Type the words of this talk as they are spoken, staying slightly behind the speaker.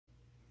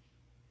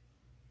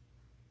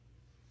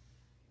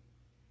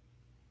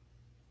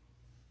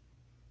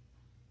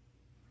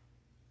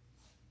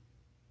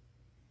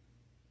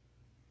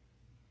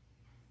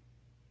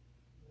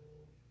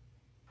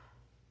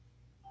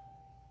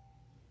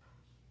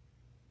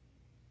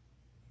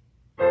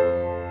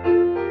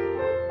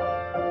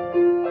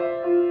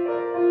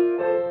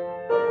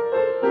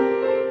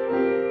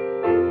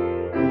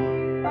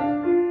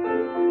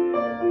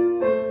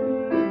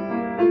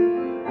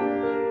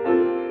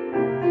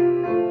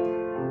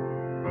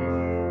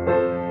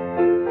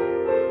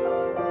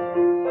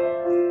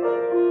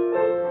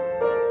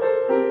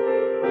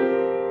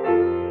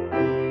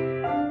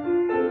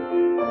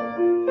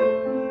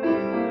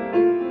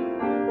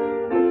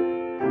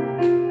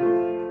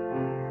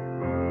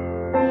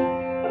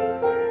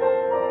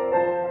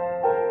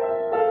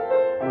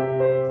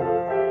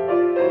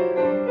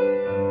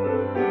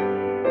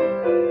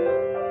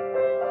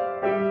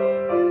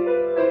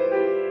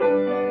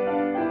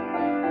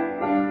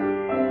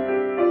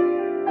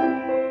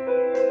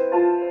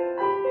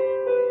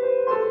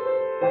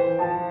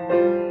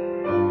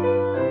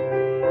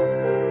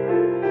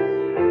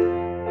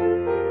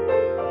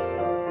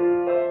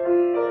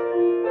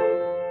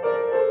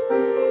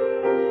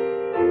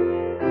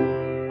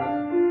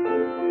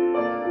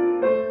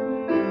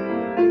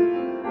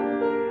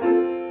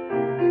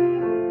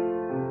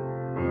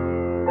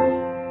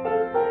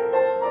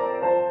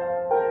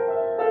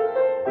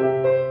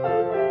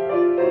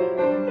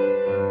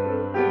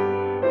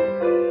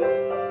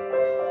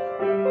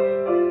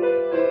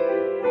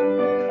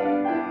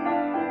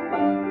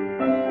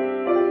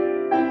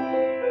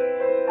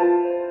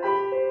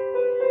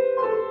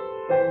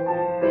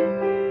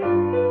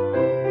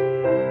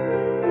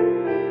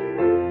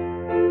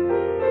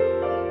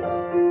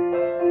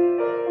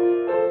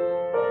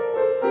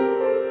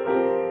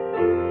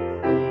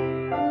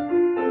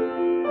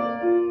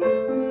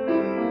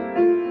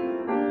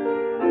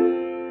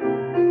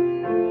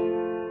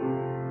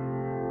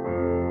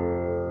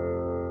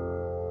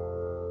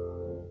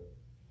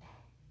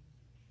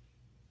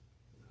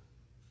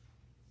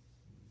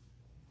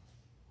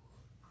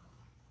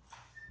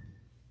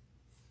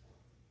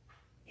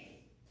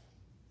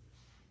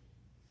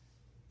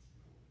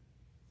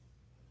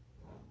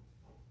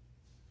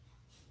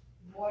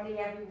Morning,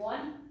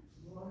 everyone.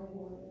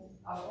 Morning.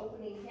 Our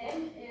opening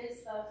hymn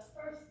is the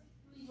first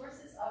 3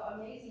 verses of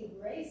Amazing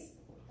Grace,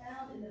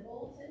 found in the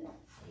bulletin,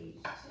 page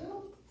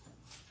 2.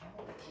 I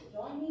hope you will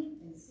join me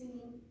in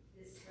singing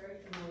this very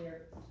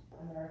familiar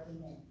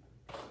American hymn.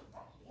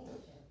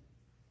 English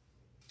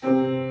hymn.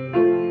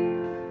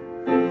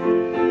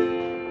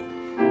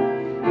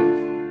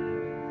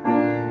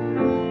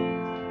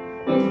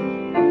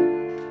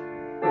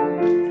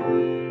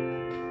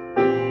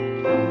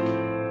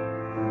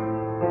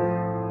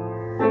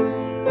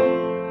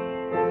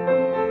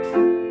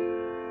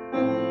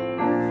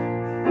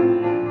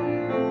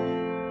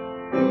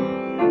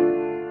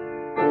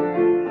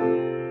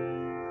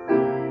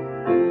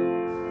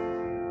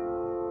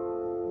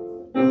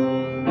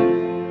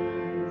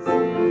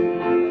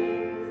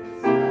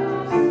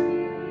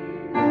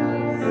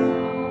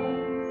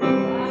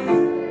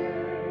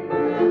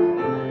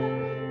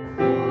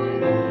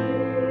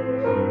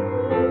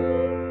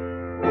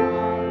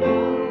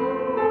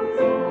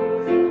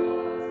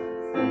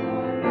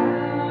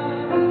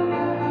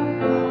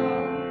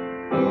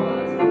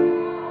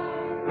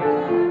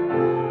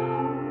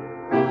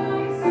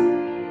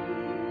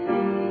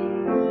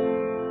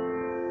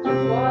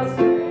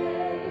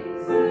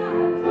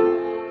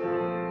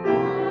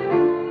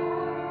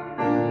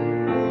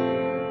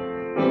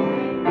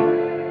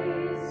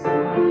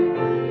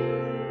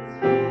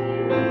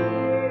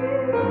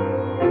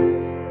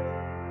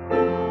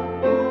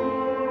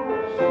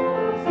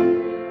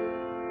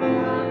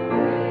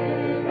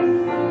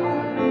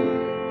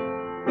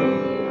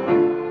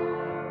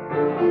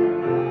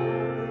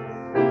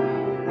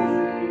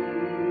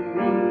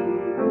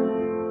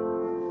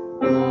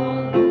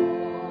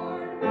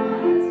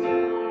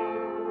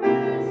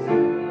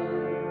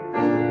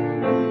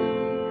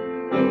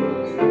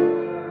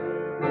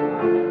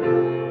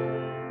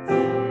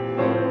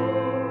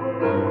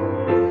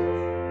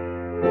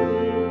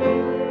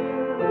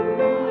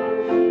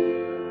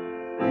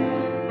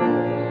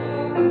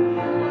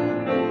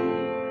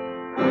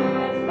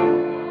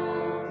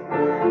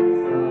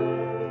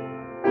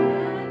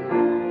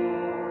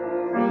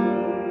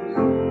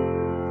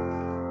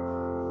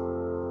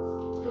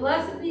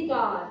 Blessed be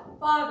God,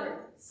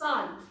 Father,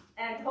 Son,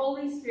 and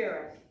Holy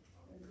Spirit.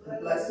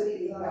 And blessed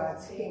be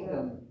God's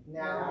kingdom,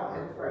 now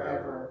and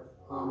forever.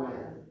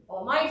 Amen.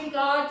 Almighty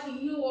God, to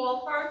you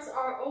all hearts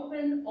are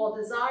open, all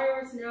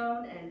desires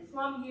known, and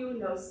from you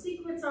no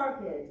secrets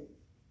are hid.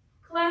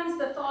 Cleanse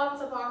the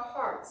thoughts of our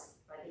hearts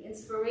by the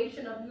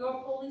inspiration of your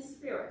Holy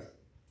Spirit,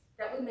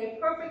 that we may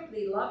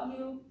perfectly love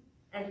you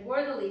and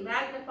worthily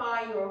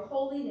magnify your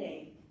holy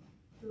name,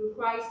 through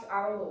Christ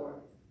our Lord.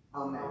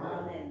 Amen.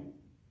 Amen.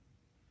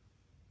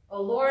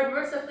 O Lord,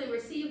 mercifully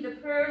receive the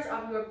prayers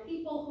of your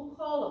people who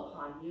call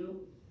upon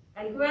you,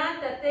 and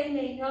grant that they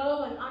may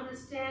know and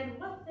understand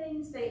what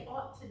things they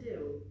ought to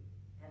do,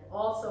 and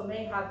also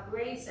may have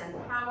grace and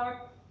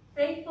power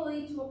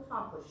faithfully to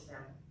accomplish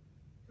them.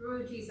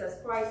 Through Jesus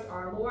Christ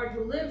our Lord,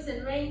 who lives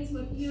and reigns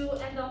with you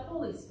and the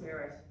Holy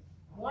Spirit,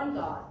 one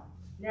God,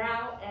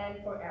 now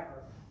and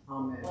forever.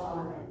 Amen.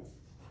 Amen.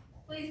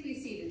 Please be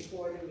seated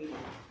for the reading.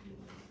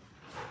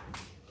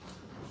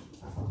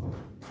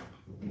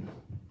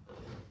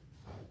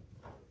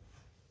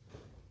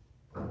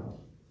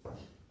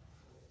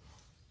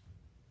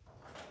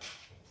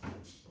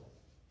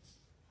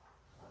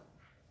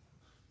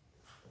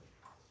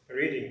 A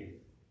reading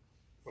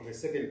from the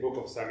second book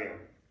of Samuel.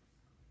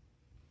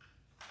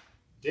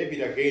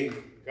 David again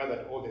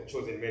gathered all the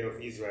chosen men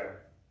of Israel,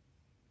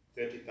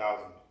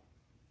 30,000.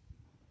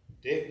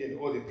 David and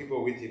all the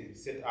people with him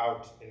set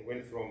out and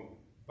went from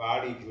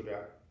Baali,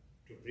 Judah,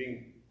 to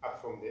bring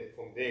up from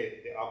there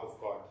the ark of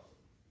God,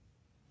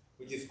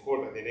 which is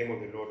called by the name of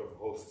the Lord of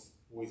hosts,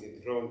 who is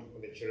enthroned on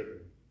the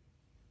cherubim.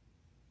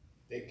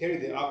 They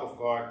carried the ark of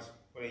God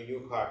on a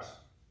new cart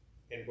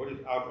and brought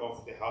it out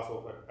of the house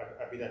of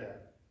Abinadab,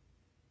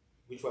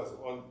 which was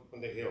on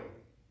the hill.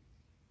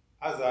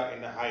 Uzzah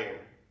and Ahio,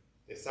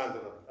 the sons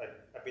of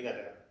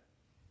Abinadab,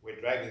 were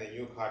driving the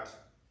new cart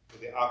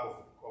with the ark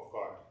of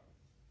God,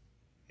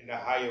 and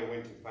Ahio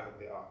went in front of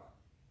the ark.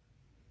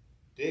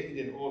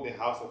 David and all the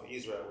house of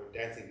Israel were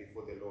dancing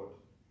before the Lord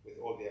with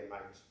all their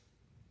might,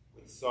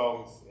 with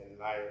songs and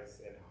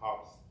lyres and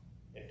harps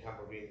and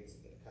tambourines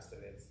and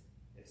castanets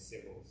and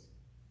cymbals.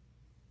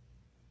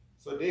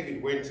 So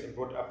David went and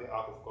brought up the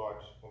ark of God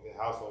from the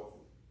house of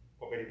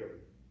Obed-Edom,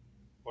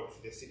 or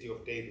to the city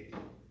of David,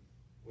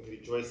 with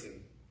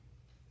rejoicing.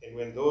 And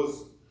when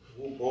those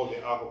who bore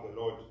the ark of the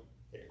Lord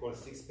had gone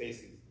 6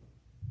 paces,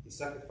 he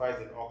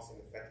sacrificed an ox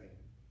and a fatling.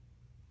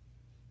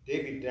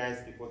 David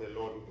danced before the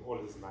Lord with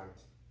all his might.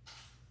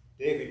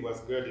 David was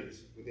girded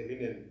with a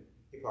linen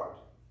ephod.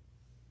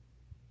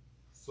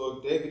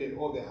 So David and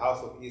all the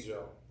house of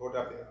Israel brought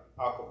up the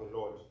ark of the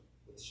Lord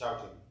with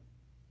shouting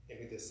and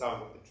with the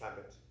sound of the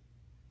trumpet.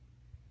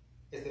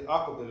 As the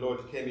ark of the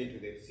Lord came into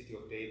the city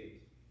of David,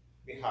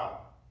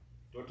 Michal,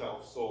 daughter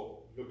of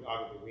Saul, looked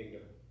out of the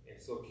window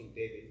and saw King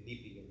David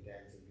leaping and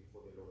dancing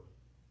before the Lord,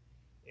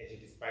 and she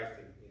despised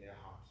him in her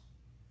heart.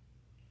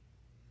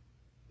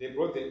 They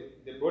brought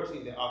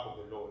in the ark of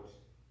the Lord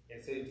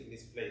and set it in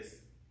its place,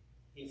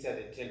 inside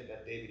the tent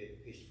that David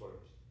had pitched for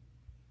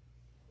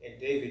it. And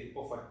David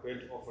offered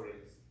burnt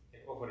offerings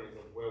and offerings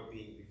of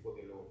well-being before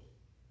the Lord.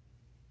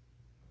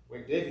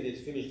 When David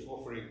had finished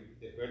offering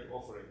the burnt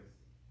offerings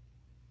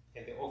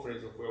and the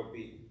offerings of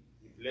well-being,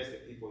 he blessed the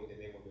people in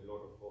the name of the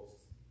Lord of hosts,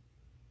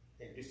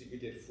 and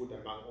distributed food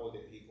among all the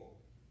people,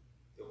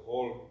 the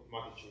whole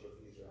multitude of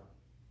Israel,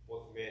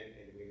 both men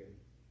and women,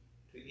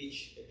 to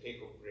each a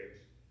cake of bread,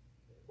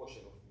 a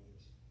portion of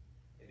meat,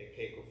 and a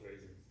cake of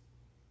raisins.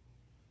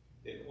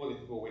 Then all the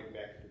people went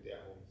back to their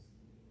homes.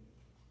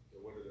 The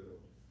word of the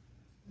Lord.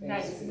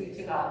 Thanks be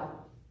to God.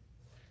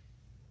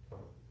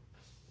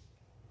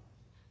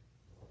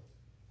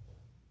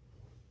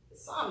 The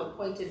psalm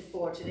appointed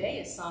for today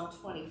is Psalm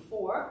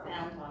 24,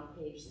 found on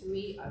page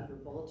 3 of your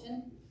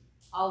bulletin.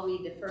 I'll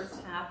read the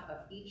first half of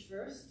each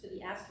verse to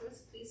the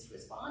asterisk. Please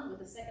respond with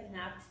the second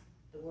half,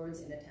 the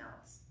words in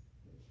italics.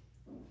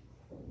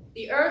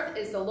 The earth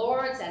is the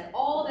Lord's and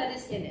all that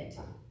is in it,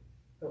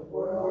 The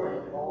world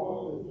and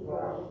all who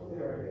dwell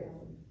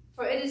therein,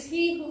 for it is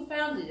he who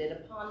founded it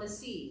upon the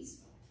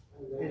seas.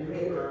 and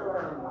made it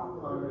firm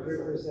upon the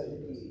rivers of the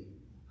deep.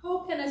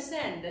 Who can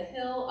ascend the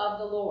hill of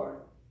the Lord?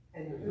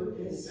 And who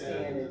can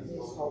stand in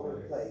his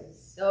holy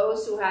place?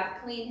 Those who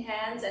have clean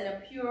hands and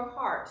a pure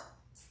heart,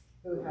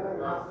 Who have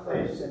not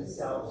pledged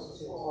themselves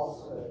to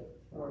falsehood,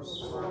 nor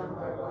sworn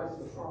by what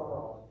is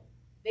fraud,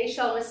 they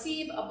shall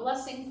receive a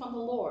blessing from the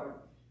Lord.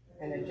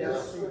 and a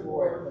just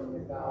reward from the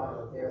God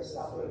of their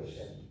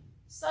salvation.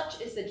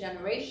 Such is the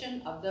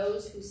generation of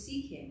those who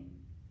seek him.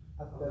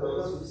 Of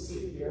those who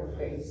seek your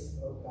face,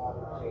 O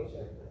God of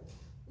Jacob.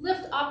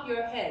 Lift up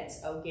your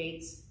heads, O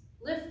gates.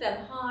 Lift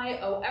them high,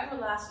 O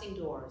everlasting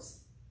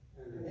doors.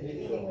 And the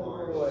King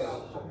of glory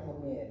shall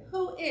come in.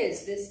 Who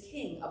is this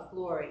King of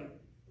glory?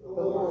 The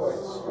Lord,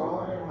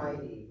 strong and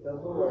mighty, the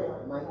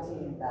Lord,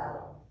 mighty in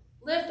battle.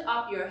 Lift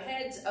up your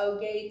heads, O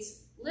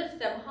gates. Lift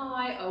them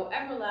high, O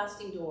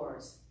everlasting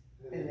doors.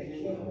 And the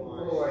King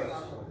of glory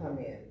shall come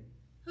in.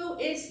 Who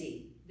is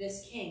he,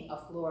 this King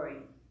of glory?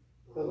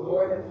 The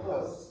Lord of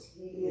hosts,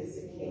 he is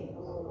the King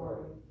of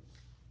glory.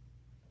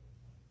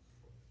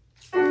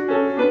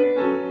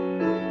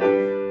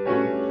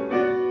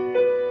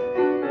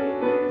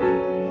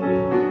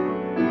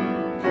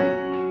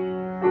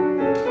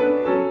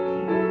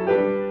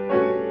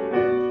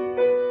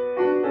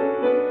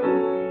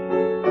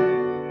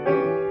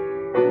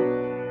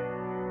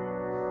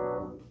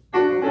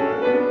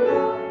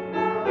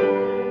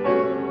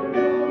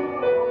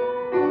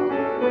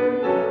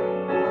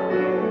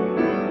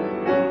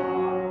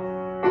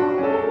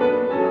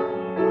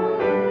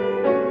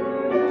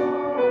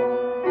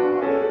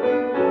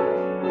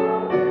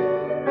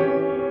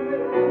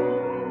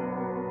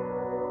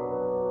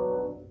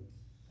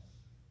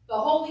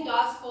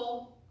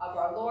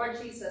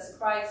 Jesus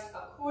Christ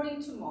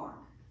according to Mark.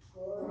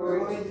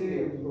 Glory to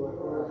you,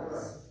 Lord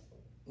Christ.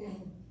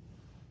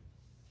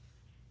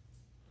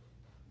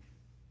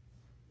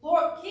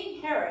 Lord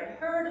King Herod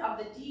heard of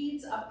the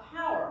deeds of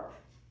power,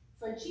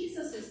 for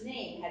Jesus'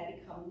 name had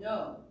become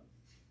known.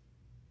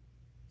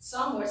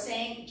 Some were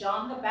saying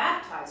John the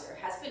Baptizer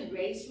has been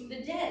raised from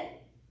the dead,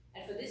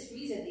 and for this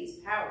reason these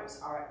powers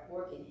are at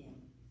work in him.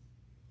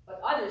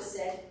 But others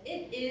said,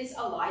 it is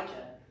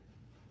Elijah.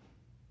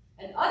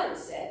 And others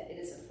said, it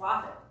is a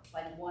prophet,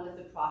 like one of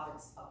the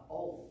prophets of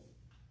old.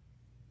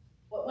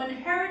 But when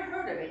Herod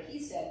heard of it,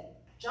 he said,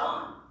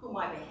 John, whom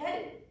I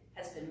beheaded,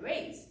 has been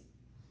raised.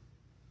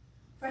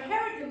 For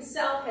Herod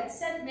himself had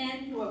sent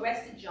men who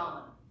arrested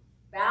John,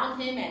 bound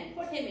him and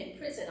put him in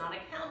prison on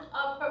account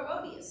of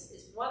Herodias,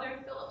 his brother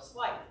Philip's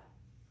wife,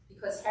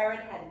 because Herod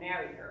had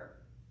married her.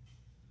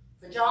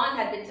 For John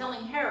had been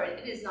telling Herod,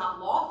 it is not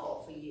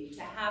lawful for you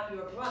to have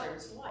your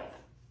brother's wife.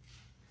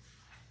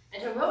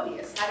 And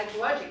Herodias had a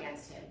grudge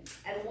against him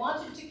and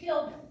wanted to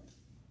kill him.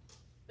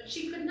 But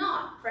she could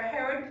not, for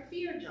Herod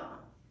feared John,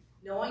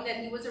 knowing that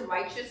he was a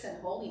righteous and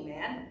holy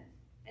man,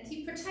 and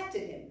he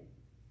protected him.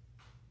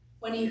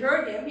 When he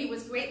heard him, he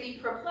was greatly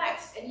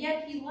perplexed, and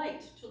yet he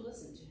liked to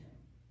listen to him.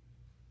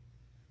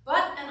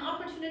 But an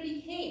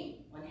opportunity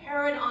came when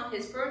Herod on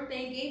his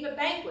birthday gave a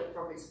banquet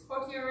for his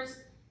courtiers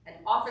and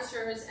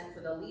officers and for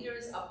the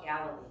leaders of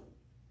Galilee.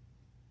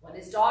 When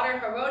his daughter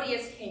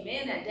Herodias came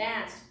in and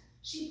danced,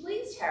 she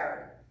pleased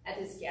Herod and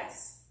his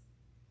guests.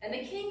 And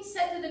the king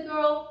said to the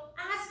girl,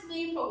 ask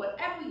me for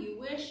whatever you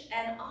wish,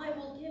 and I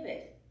will give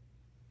it.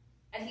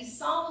 And he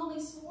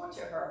solemnly swore to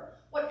her,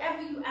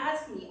 whatever you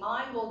ask me,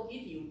 I will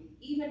give you,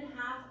 even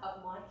half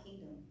of my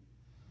kingdom.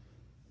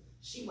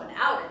 She went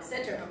out and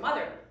said to her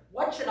mother,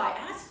 what should I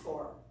ask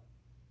for?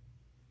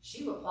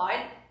 She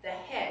replied, the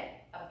head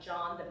of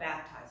John the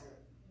Baptizer.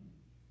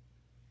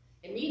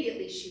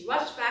 Immediately she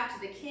rushed back to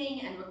the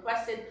king and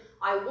requested,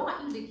 I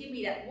want you to give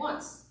me at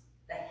once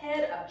the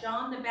head of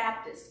John the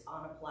Baptist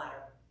on a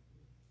platter.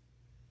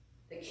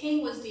 The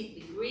king was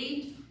deeply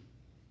grieved,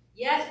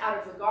 yet out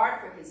of regard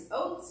for his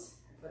oaths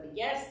and for the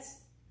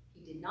guests,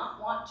 he did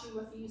not want to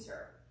refuse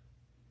her.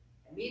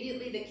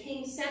 Immediately the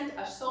king sent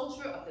a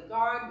soldier of the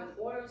guard with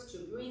orders to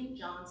bring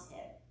John's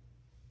head.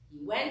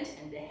 He went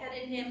and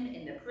beheaded him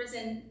in the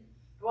prison,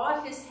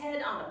 brought his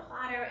head on a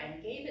platter,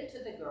 and gave it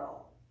to the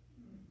girl.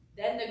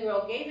 Then the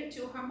girl gave it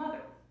to her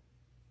mother.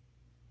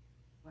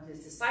 When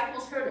his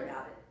disciples heard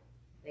about it,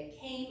 they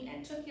came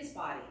and took his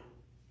body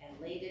and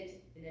laid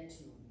it in a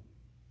tomb.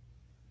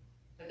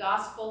 The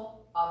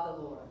Gospel of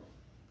the Lord.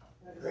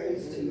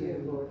 Praise to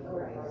you, Lord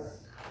Christ.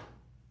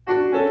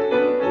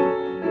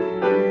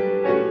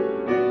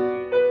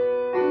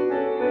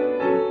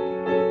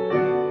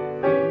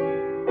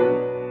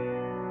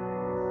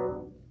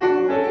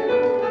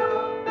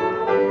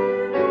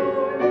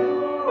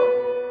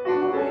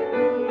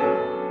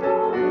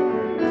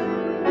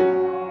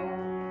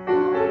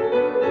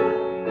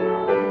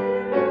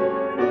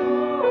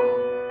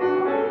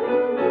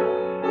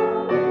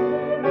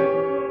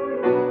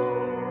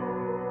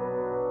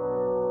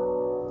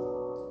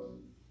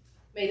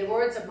 May the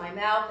words of my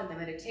mouth and the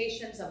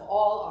meditations of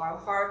all our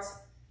hearts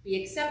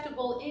be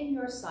acceptable in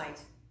your sight,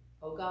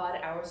 O God,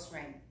 our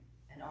strength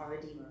and our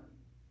Redeemer.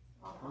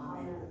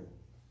 Amen.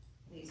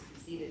 Please be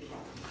seated.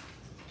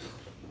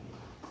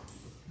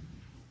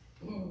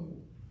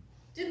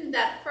 Didn't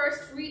that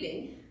first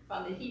reading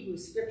from the Hebrew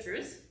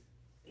Scriptures,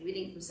 the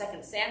reading from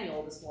 2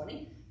 Samuel this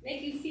morning,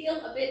 make you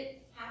feel a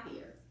bit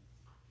happier?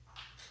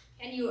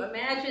 Can you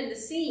imagine the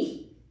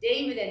scene?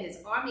 David and his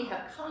army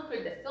have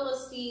conquered the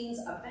Philistines,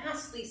 a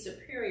vastly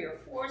superior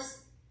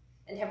force,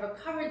 and have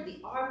recovered the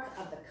Ark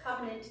of the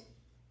Covenant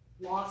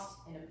lost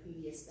in a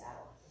previous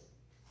battle.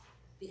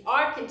 The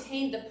Ark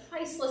contained the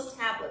priceless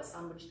tablets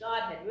on which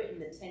God had written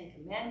the 10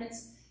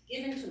 Commandments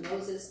given to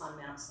Moses on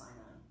Mount Sinai.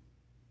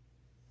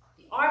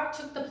 The Ark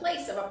took the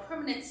place of a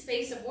permanent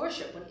space of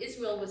worship when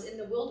Israel was in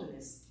the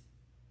wilderness.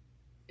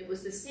 It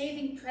was the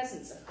saving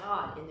presence of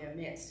God in their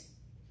midst,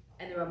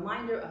 and the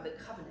reminder of the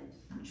covenant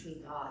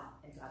between God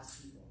and God's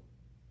people.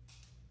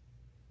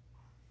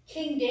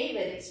 King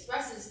David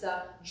expresses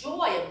the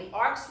joy of the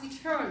ark's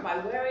return by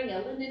wearing a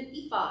linen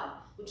ephod,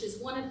 which is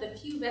one of the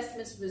few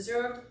vestments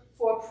reserved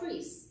for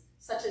priests,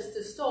 such as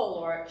the stole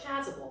or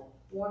chasuble,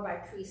 worn by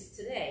priests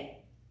today.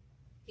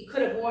 He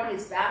could have worn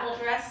his battle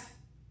dress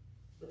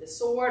with a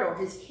sword or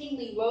his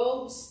kingly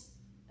robes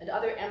and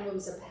other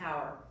emblems of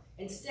power.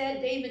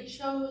 Instead, David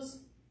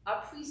chose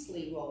a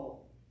priestly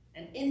role,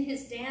 and in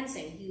his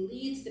dancing, he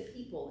leads the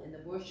people in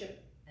the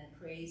worship and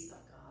praise of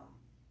God.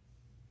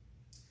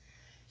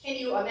 Can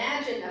you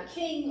imagine a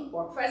king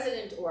or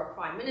president or a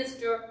prime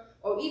minister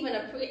or even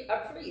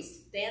a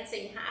priest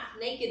dancing half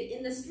naked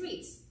in the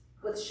streets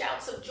with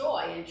shouts of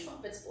joy and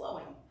trumpets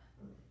blowing?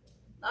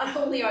 Not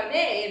only are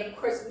they, and of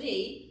course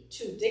me,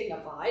 too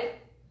dignified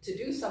to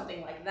do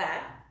something like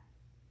that,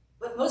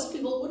 but most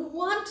people wouldn't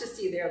want to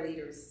see their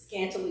leaders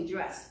scantily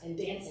dressed and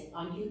dancing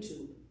on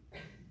YouTube.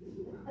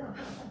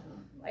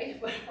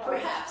 Right? But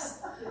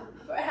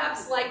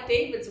perhaps like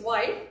David's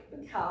wife,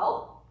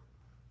 Michal,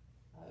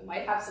 we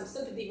might have some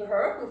sympathy for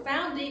her, who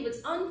found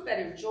David's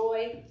unfettered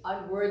joy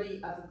unworthy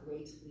of a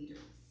great leader.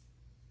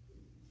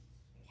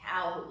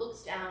 Michal, who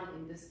looks down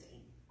in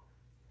disdain.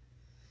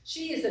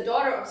 She is the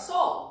daughter of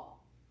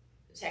Saul,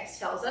 the text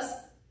tells us,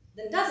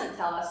 then doesn't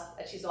tell us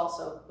that she's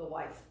also the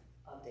wife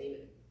of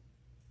David.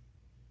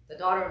 The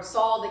daughter of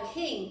Saul, the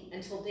king,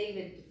 until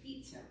David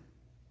defeats him.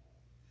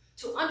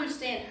 To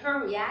understand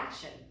her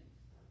reaction,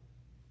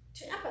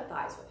 to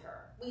empathize with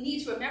her, we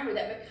need to remember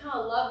that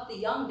Michal loved the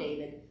young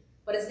David,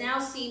 but has now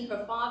seen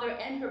her father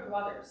and her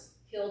brothers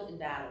killed in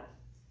battle.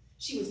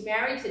 She was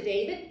married to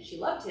David. She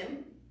loved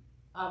him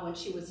when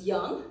she was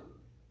young.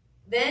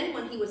 Then,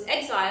 when he was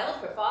exiled,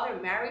 her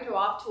father married her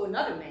off to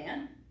another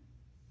man.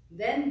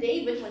 Then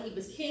David, when he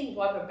was king,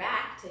 brought her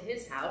back to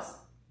his house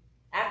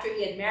after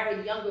he had married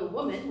a younger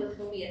woman with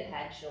whom he had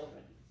had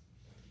children.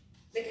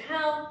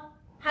 Michal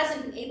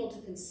hasn't been able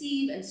to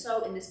conceive, and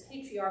so in this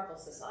patriarchal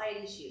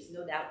society, she is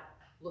no doubt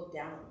looked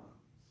down on.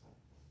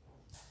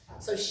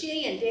 So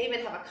she and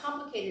David have a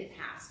complicated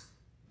past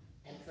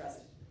and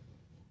present.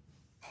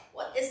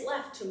 What is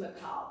left to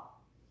Michal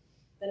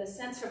than a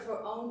sense of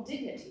her own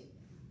dignity,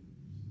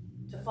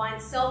 to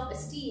find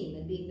self-esteem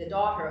in being the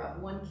daughter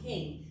of one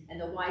king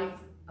and the wife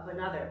of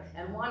another,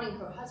 and wanting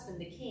her husband,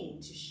 the king,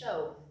 to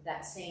show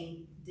that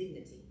same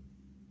dignity?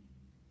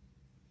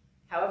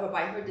 However,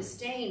 by her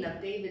disdain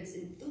of David's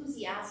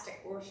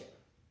enthusiastic worship,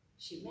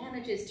 she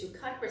manages to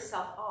cut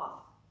herself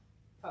off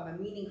from a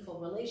meaningful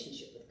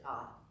relationship with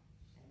God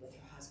and with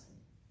her husband.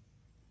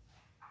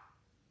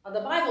 Now,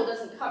 the Bible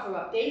doesn't cover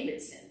up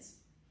David's sins,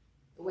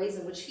 the ways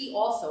in which he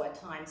also at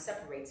times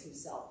separates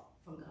himself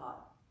from God.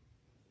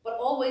 But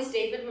always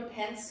David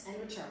repents and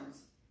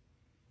returns.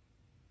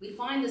 We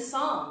find the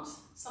Psalms,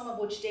 some of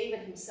which David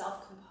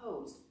himself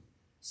composed,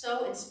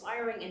 so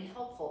inspiring and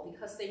helpful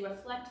because they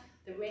reflect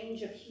the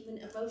range of human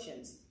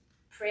emotions,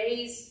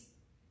 praise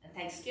and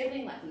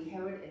thanksgiving, like we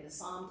heard in the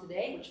psalm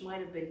today, which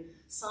might have been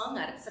sung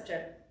at such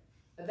an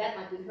event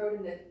like we heard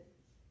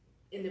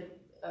in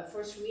the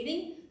first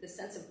reading, the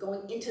sense of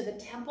going into the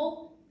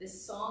temple.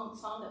 This song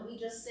that we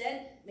just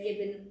said may have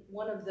been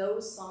one of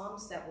those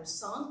psalms that were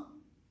sung.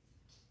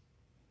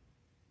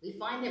 We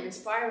find them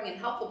inspiring and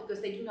helpful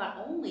because they do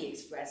not only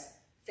express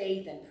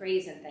faith and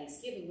praise and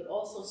thanksgiving, but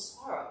also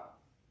sorrow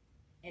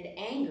and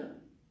anger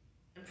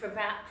and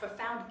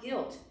profound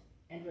guilt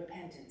and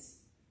repentance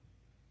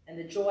and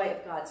the joy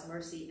of God's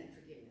mercy and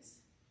forgiveness.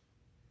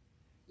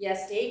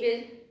 Yes,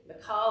 David,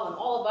 Michal, and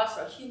all of us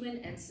are human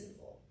and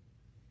sinful.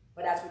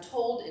 But as we're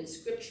told in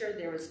Scripture,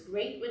 there is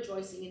great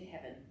rejoicing in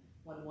heaven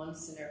when one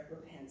sinner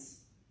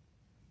repents.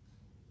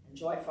 And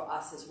joy for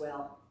us as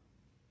well.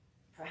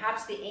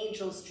 Perhaps the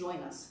angels join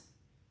us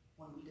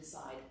when we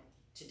decide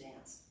to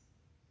dance.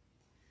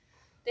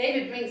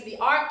 David brings the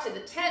ark to the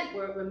tent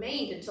where it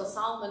remained until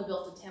Solomon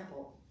built a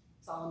temple,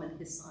 Solomon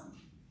his son.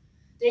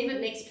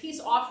 David makes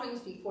peace offerings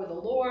before the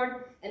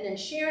Lord and then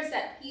shares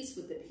that peace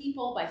with the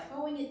people by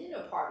throwing a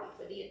dinner party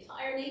for the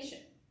entire nation.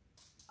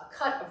 A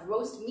cut of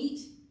roast meat,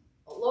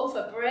 a loaf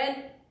of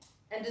bread,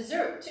 and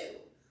dessert too,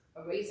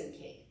 a raisin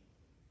cake.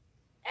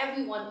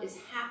 Everyone is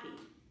happy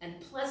and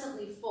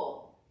pleasantly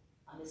full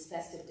on this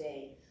festive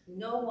day.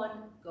 No one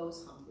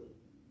goes hungry.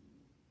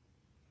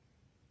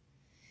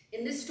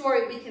 In this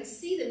story, we can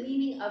see the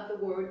meaning of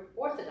the word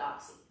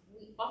orthodoxy.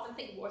 We often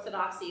think of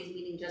orthodoxy as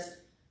meaning just,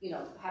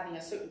 having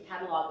a certain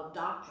catalog of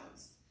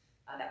doctrines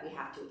that we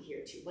have to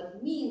adhere to. But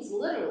it means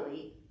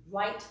literally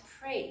right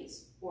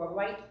praise or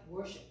right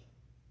worship.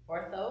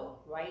 Ortho,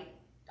 right,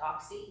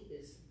 doxy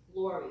is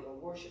glory or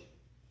worship.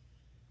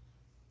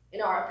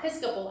 In our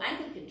Episcopal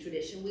Anglican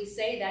tradition, we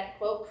say that,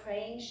 quote,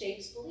 praying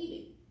shapes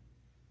believing,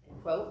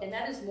 end quote, and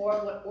that is more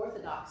what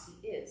orthodoxy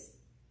is.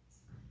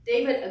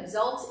 David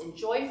exults in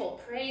joyful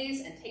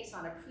praise and takes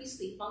on a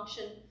priestly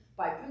function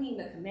by bringing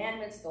the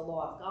commandments, the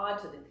law of God,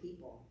 to the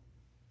people.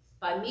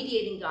 By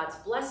mediating God's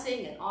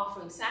blessing and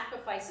offering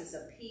sacrifices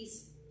of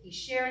peace, he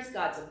shares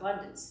God's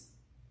abundance,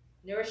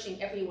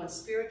 nourishing everyone's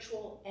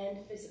spiritual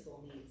and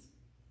physical needs.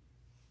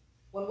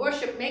 When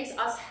worship makes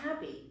us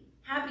happy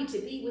to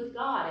be with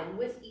God and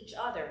with each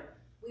other,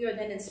 we are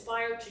then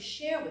inspired to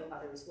share with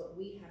others what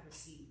we have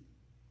received.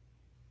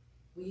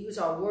 We use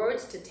our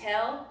words to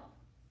tell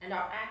and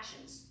our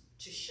actions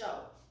to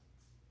show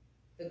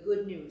the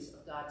good news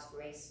of God's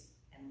grace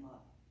and love.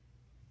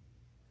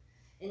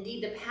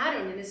 Indeed, the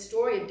pattern in this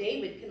story of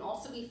David can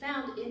also be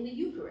found in the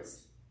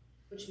Eucharist,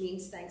 which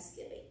means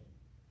thanksgiving.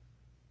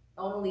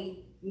 Not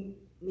only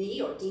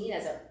me or Dean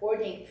as an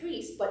ordained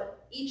priest,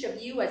 but each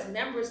of you as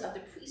members of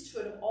the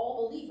priesthood of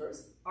all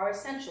believers are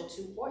essential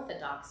to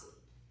orthodoxy.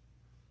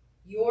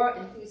 Your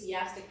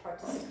enthusiastic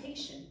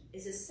participation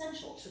is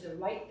essential to the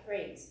right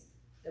praise,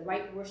 the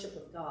right worship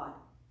of God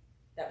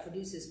that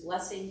produces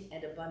blessing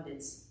and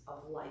abundance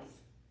of life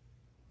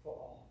for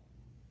all.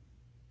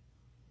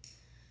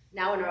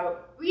 Now in our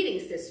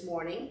readings this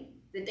morning,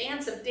 the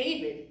dance of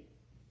David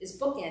is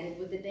bookended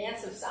with the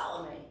dance of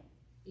Salome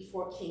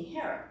before King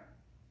Herod,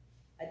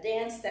 a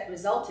dance that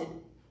resulted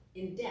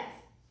in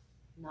death,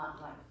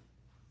 not life.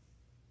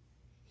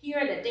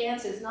 Here, the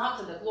dance is not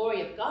to the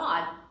glory of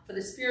God for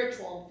the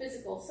spiritual and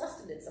physical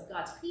sustenance of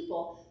God's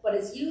people, but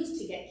is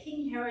used to get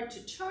King Herod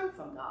to turn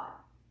from God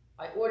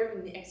by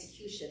ordering the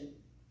execution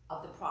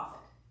of the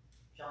prophet,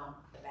 John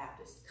the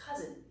Baptist,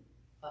 cousin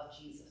of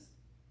Jesus.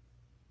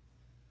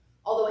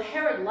 Although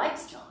Herod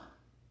likes John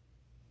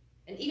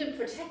and even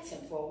protects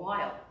him for a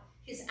while,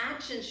 his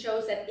action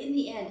shows that in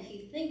the end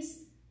he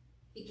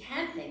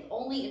can think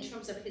only in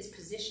terms of his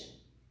position,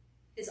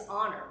 his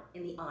honor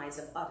in the eyes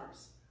of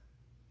others.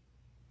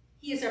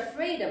 He is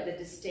afraid of the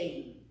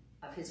disdain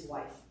of his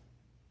wife,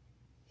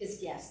 his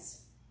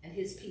guests, and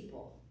his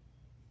people,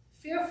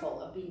 fearful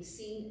of being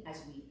seen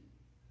as weak.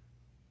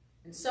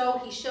 And so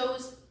he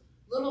shows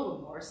little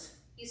remorse.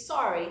 He's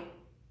sorry,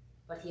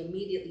 but he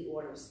immediately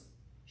orders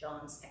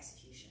John's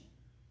execution.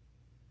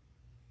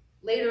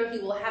 Later, he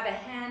will have a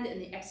hand in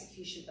the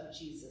execution of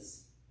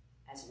Jesus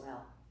as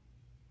well.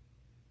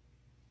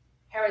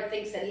 Herod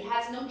thinks that he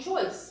has no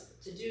choice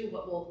to do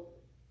what will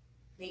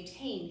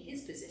maintain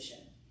his position.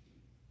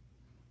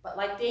 But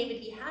like David,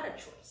 he had a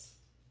choice.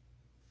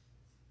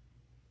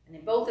 And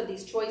in both of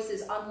these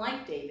choices,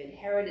 unlike David,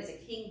 Herod is a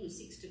king who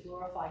seeks to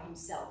glorify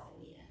himself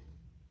in the end,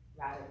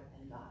 rather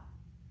than God.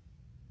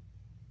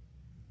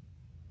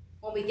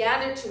 When we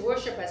gather to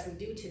worship as we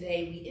do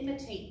today, we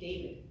imitate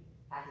David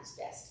at his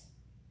best.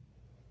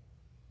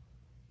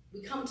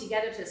 We come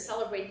together to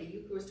celebrate the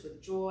Eucharist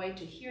with joy,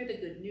 to hear the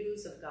good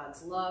news of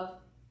God's love,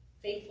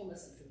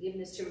 faithfulness, and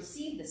forgiveness, to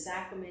receive the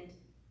sacrament,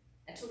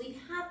 and to leave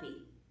happy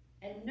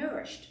and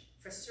nourished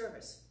for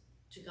service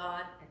to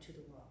God and to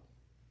the world.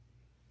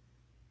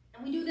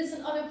 And we do this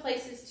in other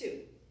places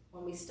too,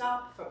 when we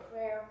stop for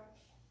prayer,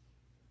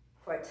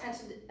 for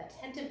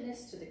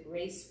attentiveness to the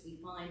grace we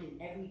find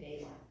in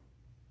everyday life.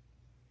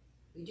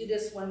 We do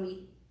this when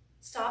we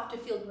stop to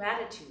feel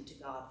gratitude to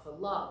God for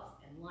love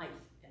and life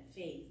and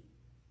faith.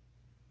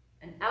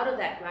 And out of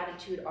that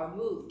gratitude are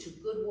moved to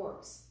good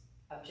works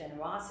of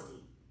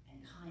generosity and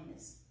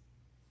kindness,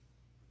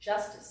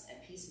 justice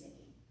and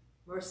peacemaking,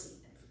 mercy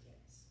and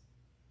forgiveness.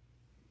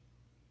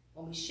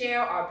 When we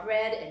share our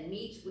bread and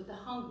meat with the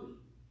hungry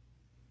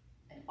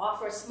and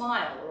offer a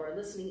smile or a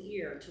listening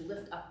ear to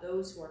lift up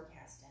those who are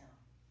cast down.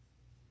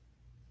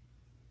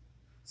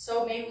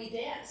 So may we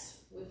dance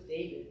with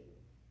David.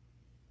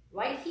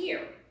 Right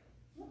here,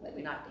 well,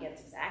 maybe not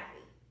dance exactly,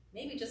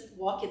 maybe just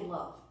walk in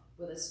love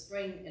with a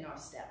spring in our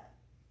step.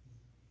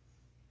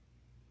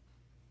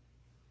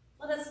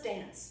 Let us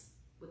dance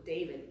with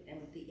David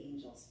and with the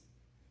angels.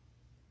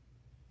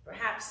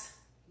 Perhaps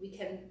we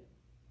can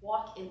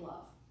walk in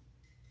love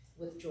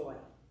with joy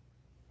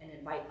and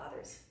invite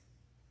others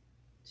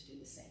to do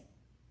the same.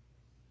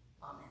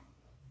 Amen.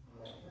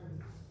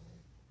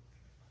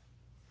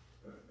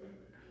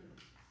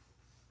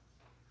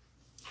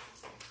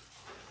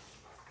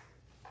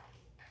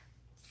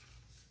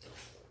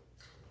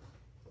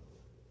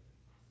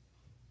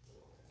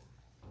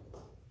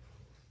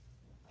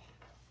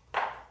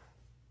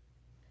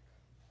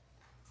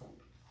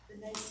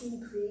 The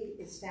Nicene Creed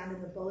is found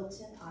in the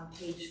bulletin on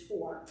page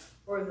 4,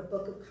 or in the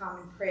Book of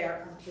Common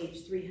Prayer on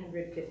page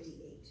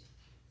 358.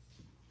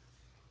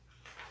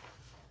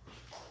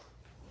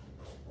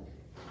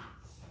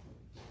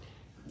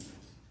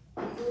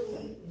 We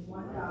believe in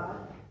one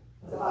God,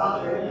 the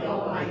Father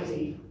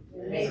Almighty,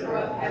 maker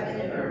of heaven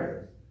and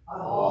earth,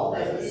 of all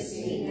that is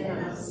seen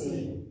and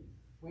unseen.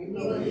 We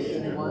believe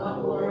in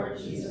one Lord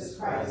Jesus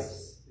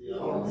Christ, the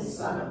only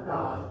Son of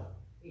God,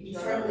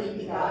 eternally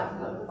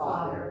begotten of the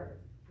Father,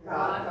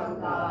 God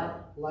from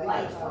God,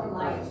 light from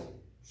light,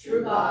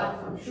 true God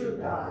from true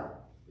God,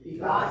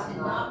 begotten,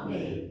 not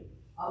made,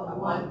 of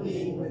one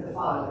being with the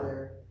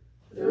Father.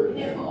 Through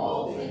him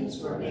all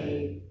things were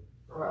made.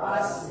 For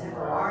us and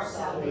for our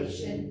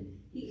salvation,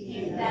 he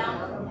came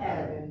down from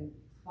heaven.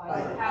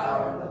 By the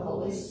power of the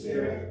Holy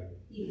Spirit,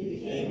 he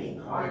became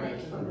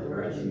incarnate from the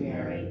Virgin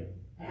Mary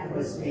and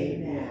was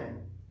made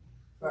man.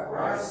 For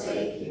our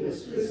sake, he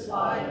was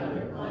crucified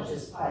under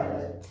Pontius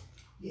Pilate.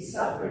 He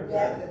suffered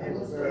death and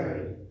was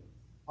buried.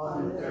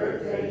 On the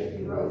third day,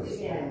 he rose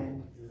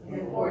again, in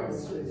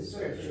accordance with the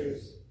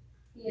Scriptures.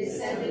 He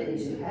ascended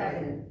into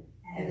heaven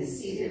and is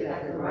seated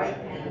at the right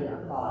hand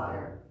of the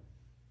Father.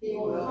 He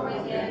will come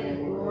again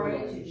in glory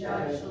to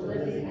judge the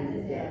living and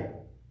the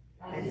dead,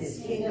 and his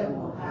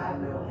kingdom will have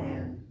no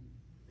end.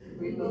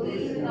 We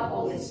believe in the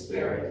Holy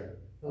Spirit,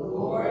 the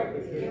Lord,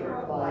 the giver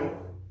of life,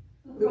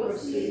 who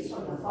proceeds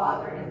from the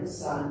Father and the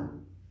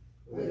Son.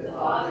 With the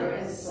Father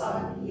and the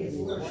Son he is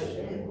worshipped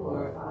and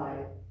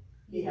glorified.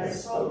 He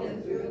has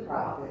spoken through the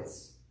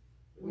prophets.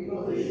 We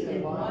believe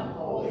in one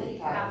holy,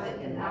 Catholic,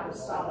 and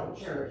Apostolic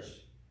Church.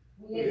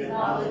 We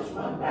acknowledge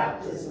one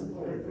baptism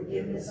for the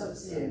forgiveness of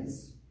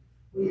sins.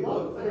 We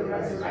look for the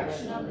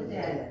resurrection of the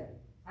dead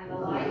and the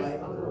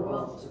life of the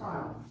world to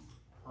come.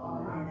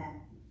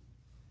 Amen.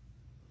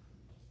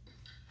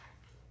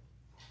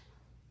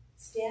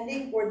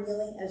 Standing or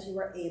kneeling as you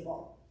are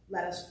able,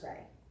 let us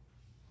pray.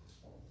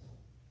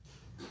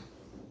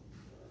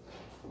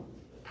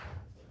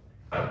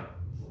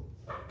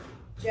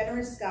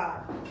 Generous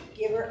God,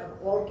 giver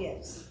of all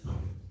gifts,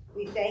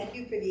 we thank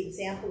you for the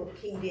example of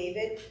King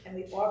David, and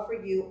we offer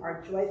you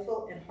our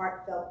joyful and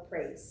heartfelt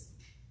praise.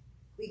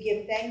 We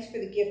give thanks for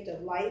the gift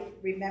of life,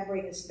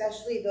 remembering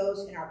especially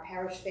those in our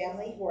parish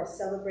family who are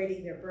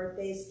celebrating their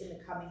birthdays in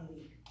the coming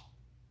week.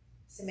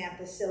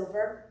 Samantha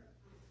Silver,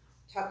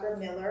 Tucker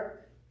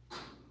Miller,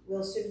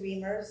 Wilson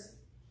Reimers,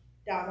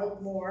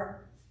 Donald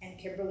Moore, and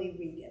Kimberly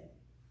Regan.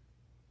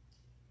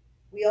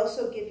 We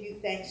also give you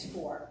thanks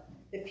for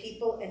the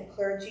people and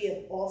clergy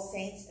of All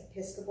Saints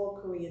Episcopal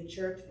Korean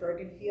Church,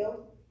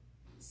 Bergenfield,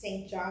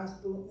 St. John's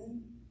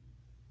Boonton,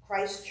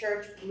 Christ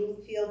Church,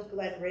 Bloomfield,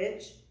 Glen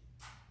Ridge,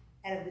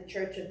 and of the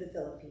Church of the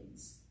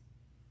Philippines.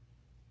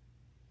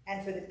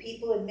 And for the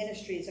people and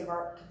ministries of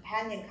our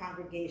companion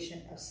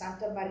congregation of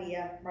Santa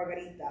Maria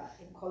Margarita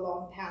in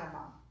Colón,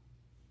 Panama,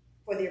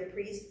 for their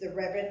priest, the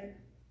Reverend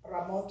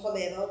Ramon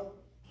Toledo,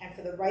 and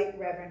for the Right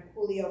Reverend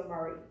Julio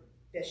Murray,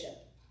 Bishop.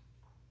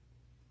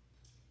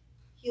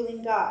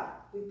 Healing God,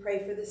 we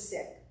pray for the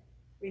sick,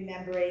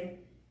 remembering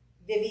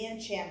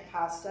Vivian Chan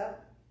Costa,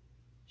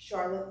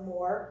 Charlotte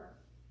Moore,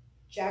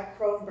 Jack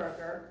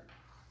Kronberger,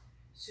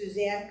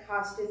 Suzanne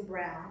Costin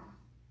Brown,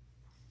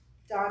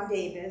 Don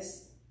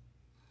Davis,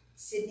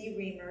 Sydney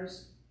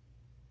Reimers,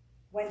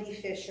 Wendy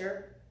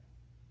Fisher,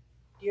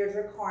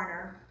 Deirdre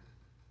Carner,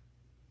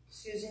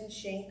 Susan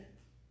Schink,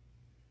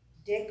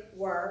 Dick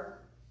Werr,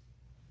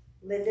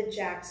 Linda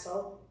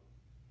Jaxel,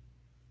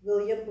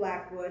 William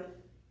Blackwood,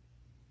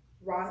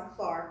 Ron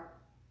Clark,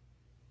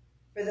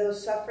 for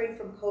those suffering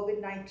from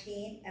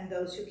COVID-19 and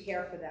those who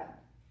care for them,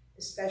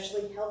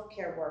 especially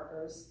healthcare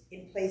workers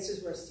in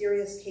places where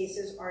serious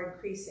cases are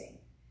increasing,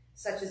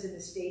 such as in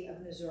the state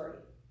of Missouri.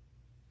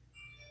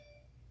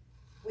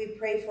 We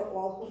pray for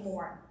all who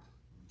mourn,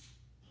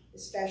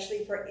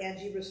 especially for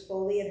Angie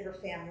Rispoli and her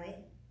family,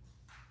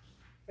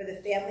 for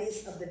the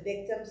families of the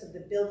victims of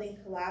the building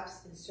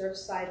collapse in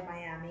Surfside,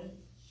 Miami,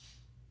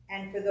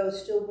 and for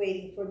those still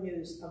waiting for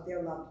news of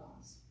their loved ones.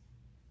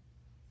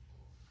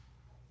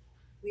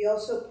 We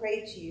also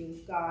pray to you,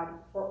 God,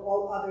 for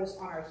all others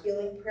on our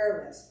healing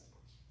prayer list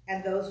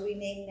and those we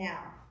name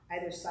now,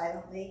 either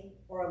silently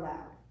or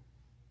aloud.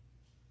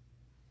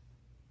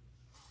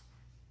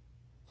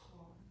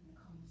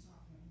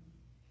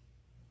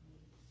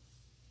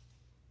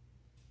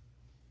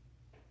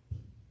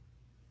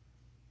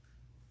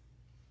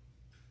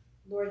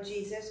 Lord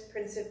Jesus,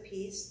 Prince of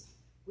Peace,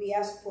 we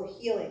ask for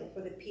healing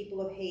for the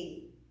people of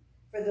Haiti,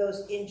 for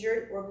those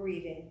injured or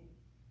grieving,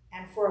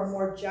 and for a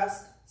more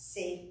just,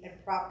 safe, and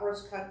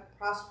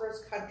prosperous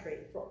country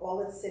for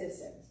all its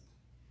citizens,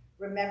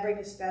 remembering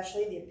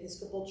especially the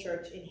Episcopal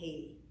Church in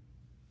Haiti.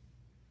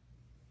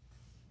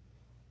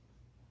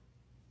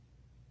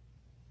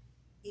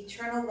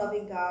 Eternal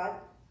loving God,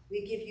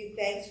 we give you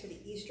thanks for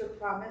the Easter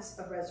promise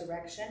of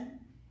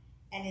resurrection,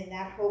 and in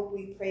that hope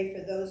we pray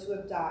for those who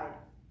have died,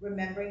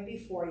 remembering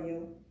before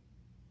you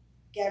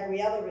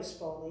Gabriela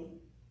Rispoli,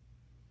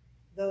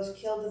 those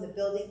killed in the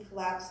building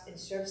collapse in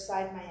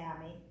Surfside,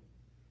 Miami,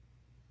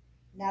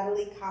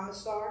 Natalie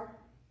Commissar,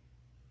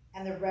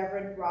 and the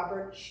Reverend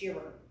Robert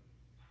Shearer,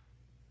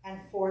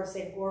 and for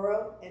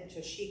Zengoro and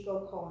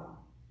Toshiko Kono,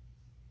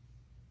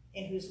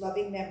 in whose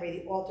loving memory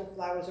the altar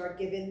flowers are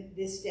given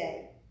this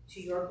day to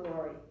your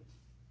glory.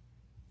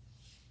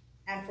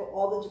 And for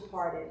all the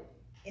departed,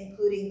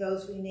 including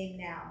those we name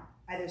now,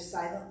 either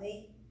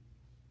silently,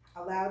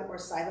 aloud, or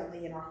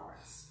silently in our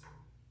hearts.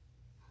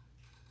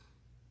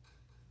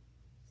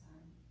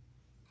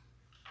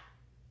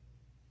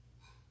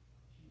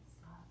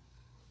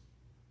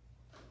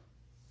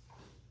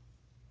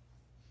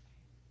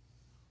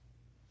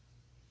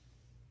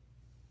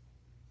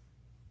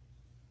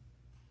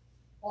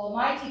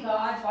 Almighty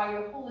God, by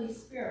your Holy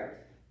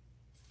Spirit,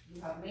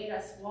 you have made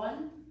us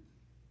one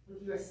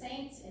with your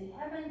saints in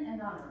heaven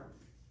and on earth.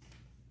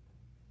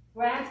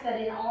 Grant that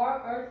in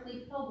our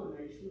earthly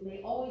pilgrimage we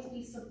may always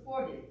be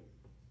supported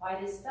by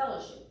this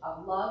fellowship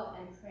of love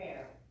and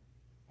prayer,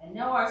 and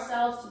know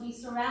ourselves to be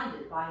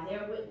surrounded by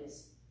their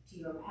witness to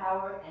your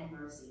power and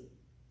mercy.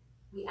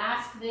 We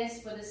ask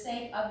this for the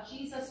sake of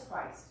Jesus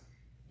Christ,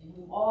 in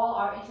whom all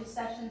our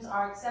intercessions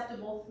are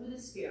acceptable through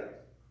the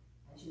Spirit,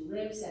 and who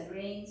lives and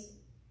reigns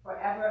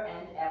forever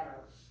and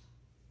ever.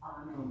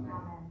 Amen.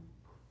 Amen.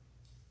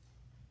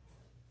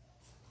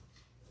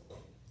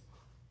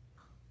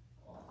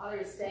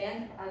 Others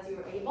stand as you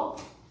are able.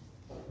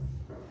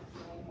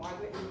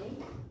 Margaret and me.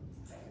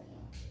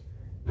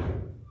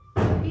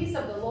 The peace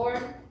of the Lord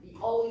be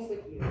always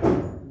with you.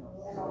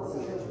 And also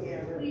with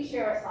you. Please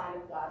share a sign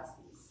of God's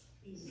peace.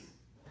 Peace.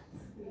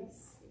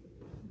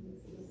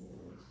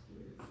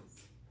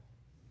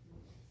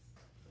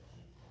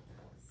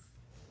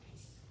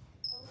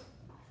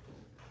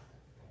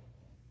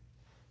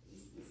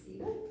 Please be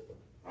seated.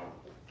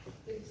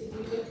 Good to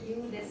be with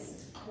you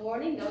this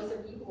morning, those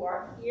of you who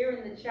are here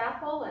in the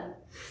chapel and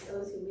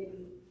those who may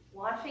be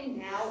watching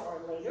now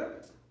or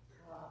later.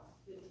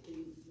 Good to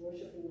be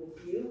worshiping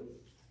with you,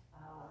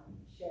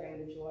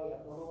 sharing the joy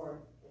of the Lord.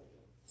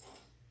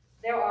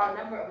 There are a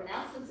number of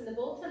announcements in the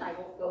bulletin. I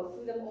won't go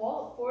through them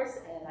all, of course,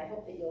 and I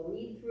hope that you'll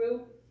read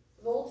through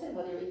the bulletin,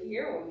 whether you're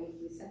here or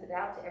we sent it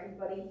out to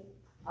everybody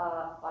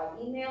by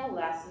email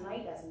last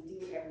night, as we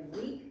do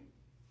every week.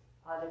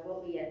 There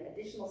will be an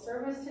additional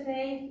service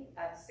today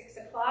at 6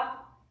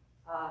 o'clock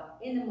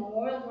in the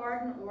Memorial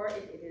Garden, or if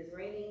it is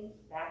raining,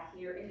 back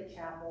here in the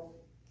chapel,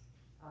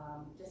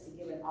 just to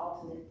give an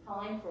alternate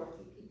time for a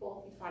few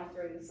people, a few times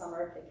during the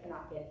summer if they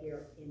cannot get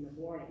here in the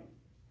morning.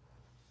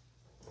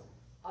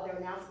 Other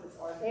announcements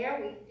are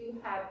there. We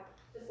do have,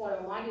 just want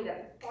to remind you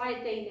that the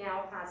Quiet Day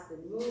now has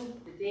been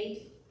moved. The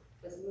date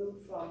was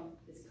moved from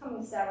this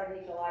coming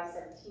Saturday, July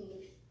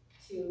 17th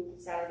to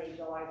Saturday,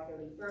 July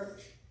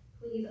 31st.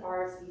 Please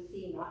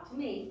RSVP, not to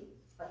me,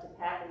 but to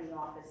Pat in the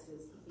office, who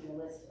is keeping a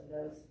list of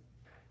those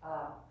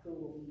who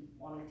will be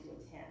wanting to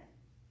attend.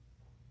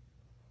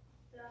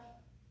 I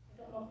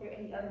don't know if there are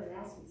any other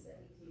announcements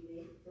that need to be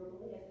made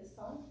verbally at this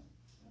time.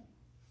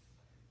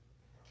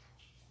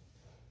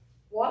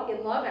 Walk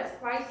in love as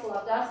Christ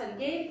loved us and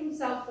gave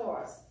himself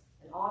for us,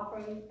 an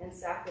offering and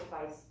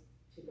sacrifice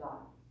to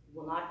God. We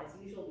will not, as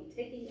usual, be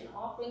taking an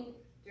offering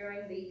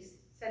during the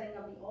setting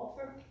of the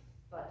altar,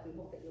 but we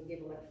hope that you'll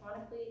give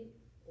electronically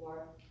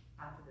or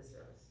after the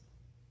service.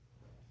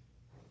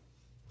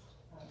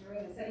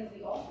 During the setting of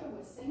the altar,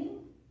 we're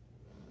singing,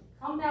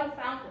 "Come Thou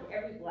Fount of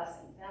Every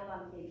Blessing," found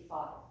on page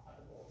 5 of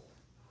the bulletin.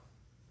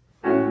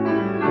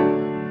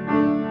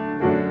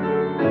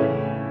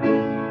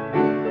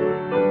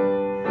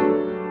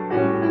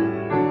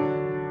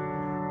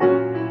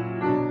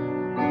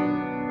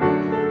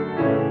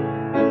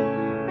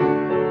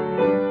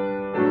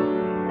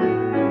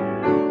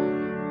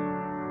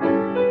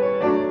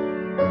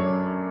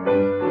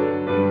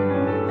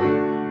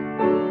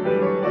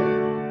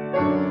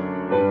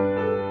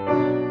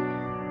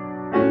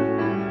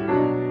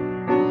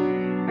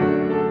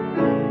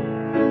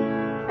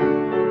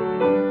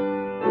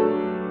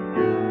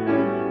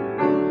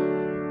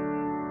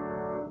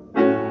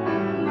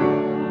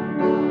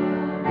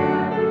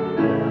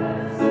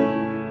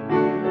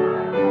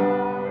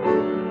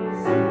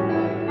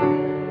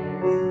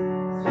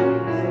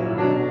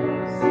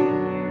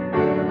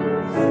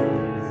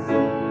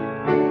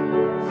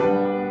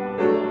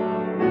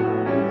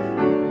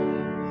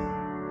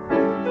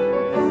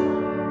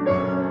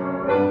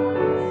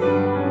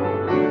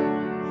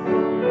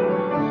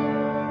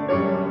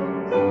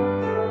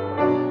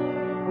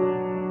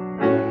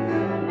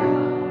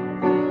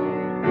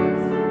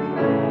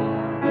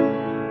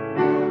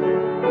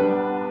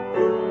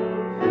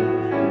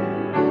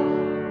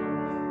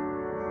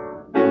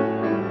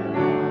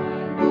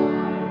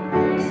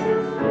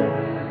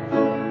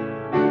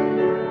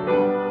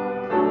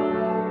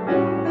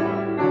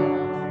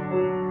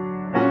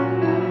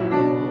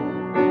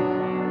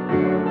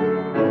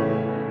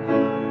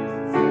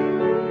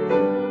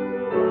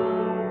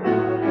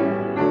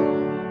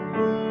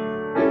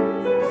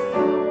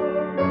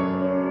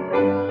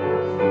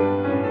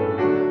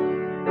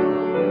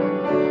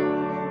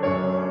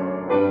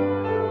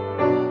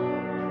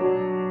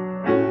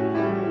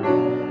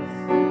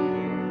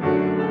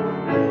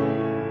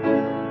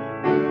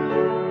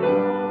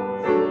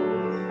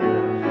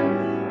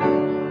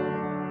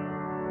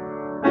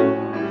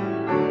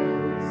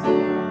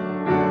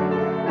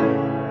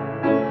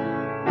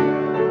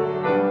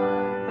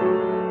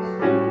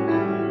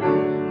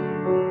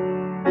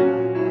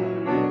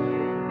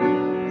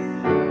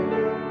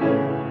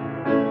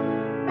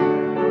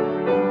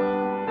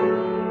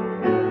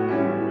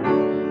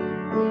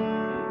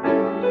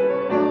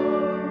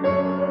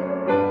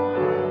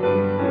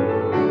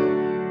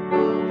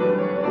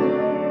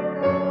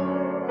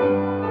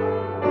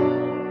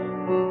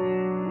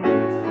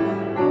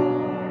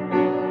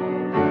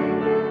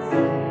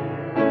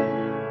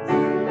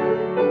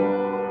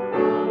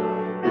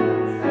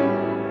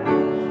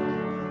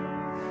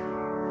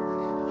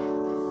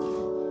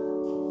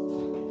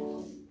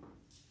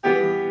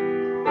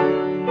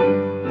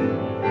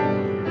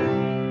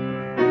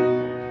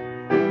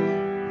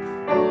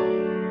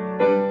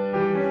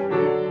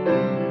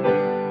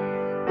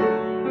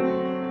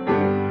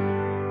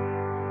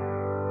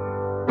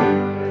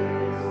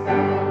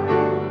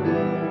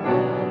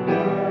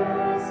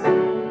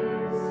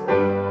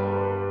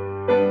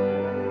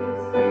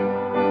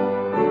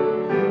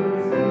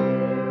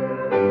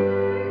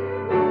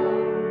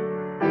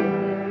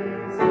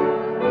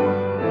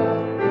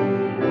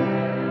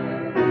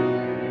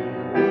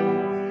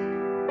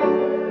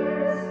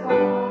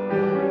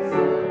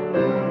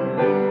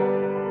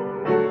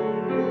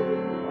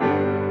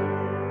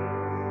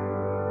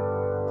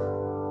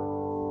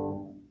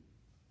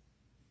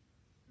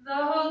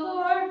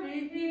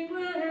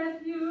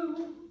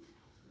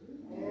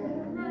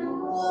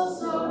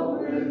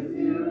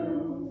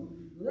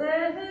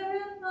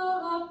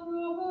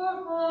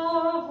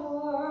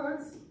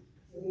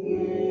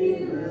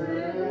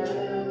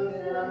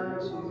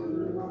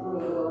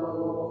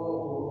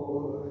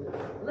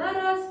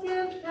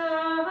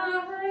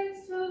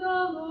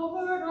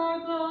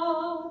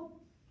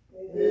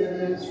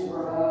 is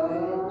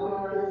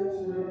right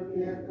to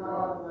give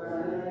God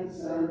thanks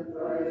and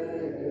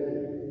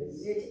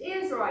praise. It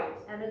is right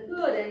and a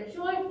good and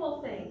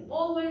joyful thing,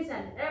 always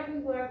and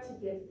everywhere, to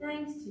give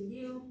thanks to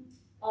you,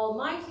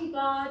 Almighty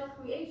God,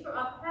 creator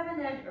of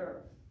heaven and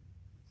earth.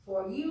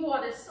 For you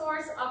are the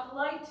source of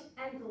light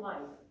and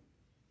life.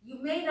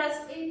 You made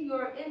us in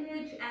your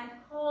image and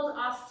called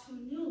us to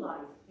new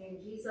life in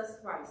Jesus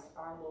Christ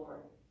our Lord.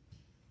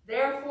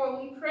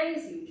 Therefore we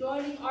praise you,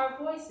 joining our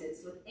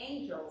voices with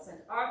angels and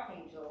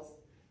archangels,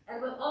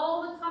 and with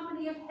all the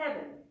company of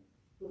heaven,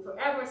 who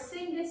forever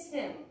sing this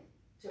hymn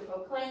to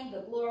proclaim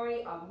the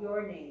glory of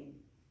your name.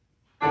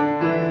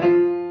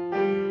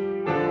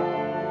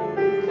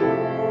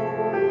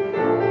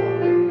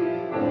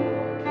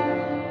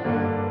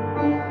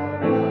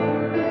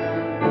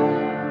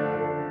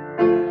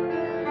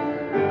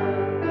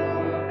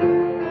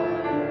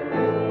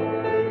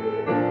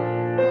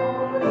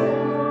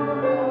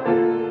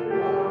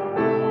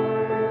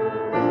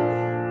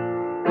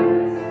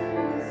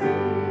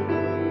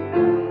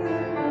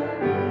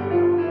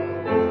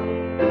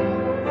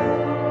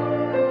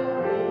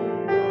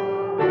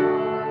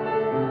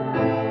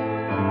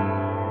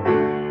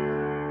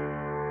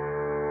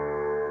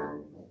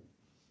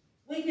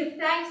 We give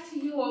thanks to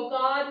you, O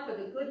God, for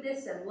the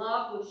goodness and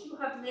love which you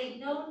have made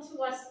known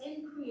to us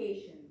in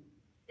creation,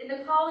 in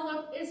the calling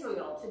of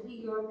Israel to be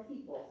your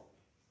people,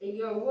 in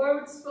your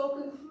word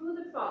spoken through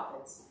the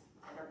prophets,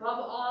 and above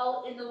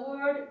all in the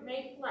word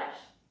made flesh,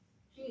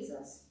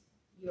 Jesus,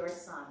 your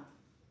Son.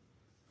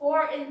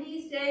 For in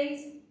these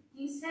days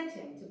you sent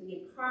him to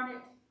be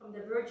incarnate from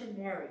the Virgin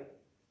Mary,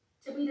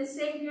 to be the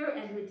Savior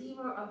and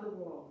Redeemer of the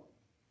world.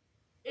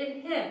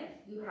 In him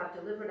you have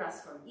delivered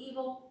us from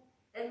evil,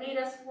 and made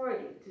us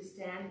worthy to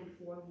stand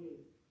before you.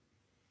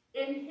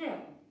 In him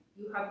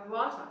you have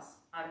brought us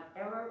out of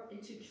error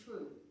into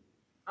truth,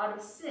 out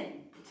of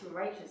sin into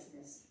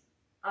righteousness,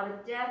 out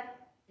of death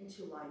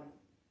into life.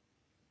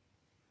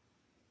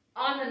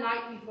 On the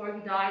night before he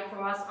died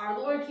for us, our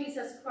Lord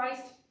Jesus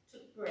Christ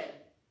took bread,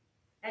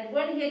 and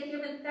when he had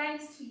given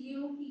thanks to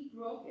you, he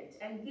broke it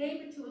and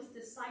gave it to his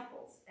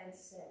disciples and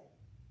said,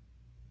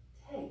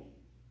 "Take,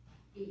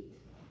 eat.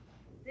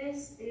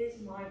 This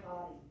is my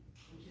body,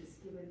 which is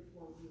given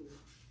for you.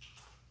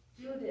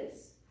 Do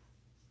this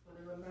for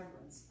the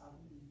remembrance of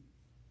me."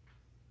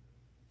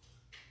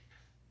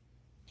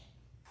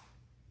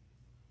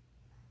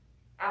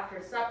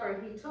 After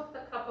supper, he took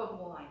the cup of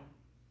wine,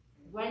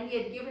 and when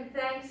he had given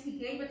thanks, he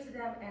gave it to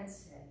them and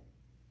said,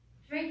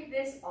 "Drink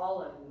this,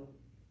 all of you.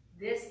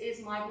 This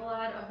is my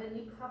blood of the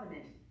new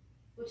covenant,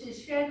 which is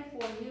shed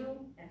for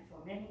you and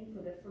for many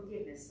for the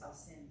forgiveness of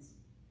sins.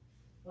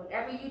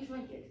 Whenever you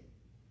drink it,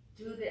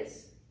 do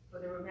this for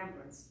the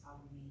remembrance of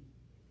me."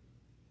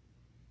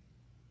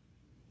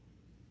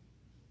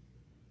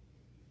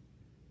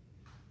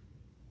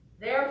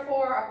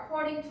 Therefore,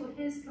 according to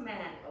his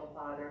command, O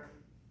Father,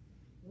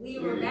 we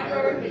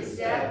remember his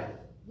death,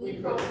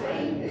 we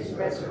proclaim his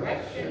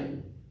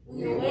resurrection,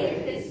 we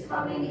await his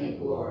coming in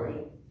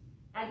glory,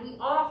 and we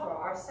offer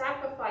our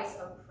sacrifice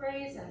of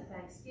praise and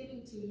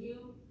thanksgiving to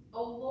you,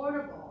 O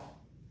Lord of all,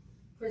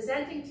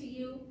 presenting to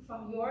you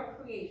from your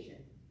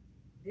creation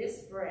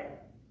this bread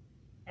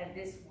and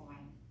this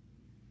wine.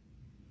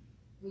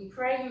 We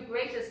pray you,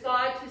 gracious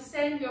God, to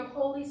send your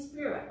Holy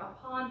Spirit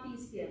upon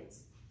these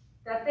gifts,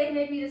 that they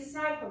may be the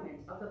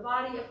sacrament of the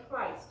body of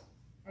Christ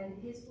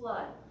and his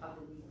blood of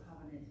the new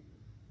covenant.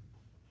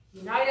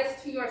 Unite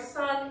us to your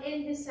Son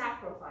in his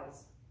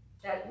sacrifice,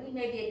 that we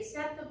may be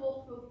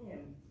acceptable through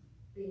him,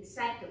 being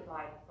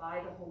sanctified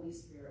by the Holy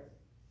Spirit.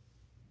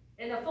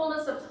 In the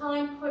fullness of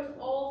time, put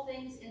all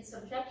things in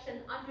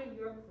subjection under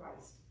your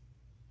Christ,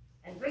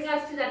 and bring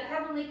us to that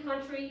heavenly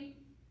country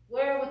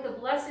where, with the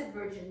Blessed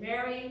Virgin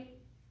Mary,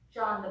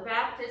 John the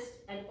Baptist,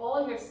 and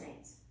all your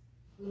saints,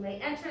 we may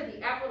enter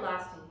the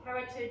everlasting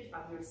heritage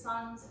of your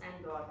sons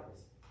and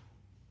daughters.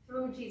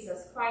 Through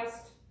Jesus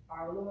Christ,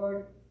 our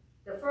Lord,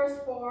 the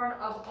firstborn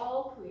of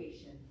all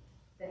creation,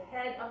 the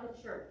head of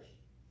the church,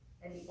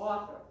 and the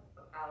author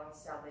of our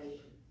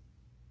salvation.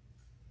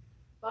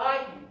 By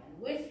him,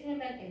 and with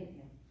him, and in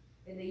him,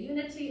 in the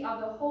unity of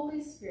the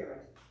Holy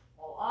Spirit,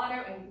 all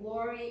honor and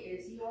glory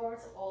is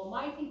yours,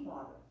 Almighty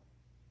Father,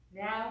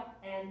 now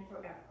and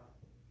forever.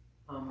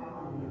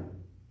 Amen.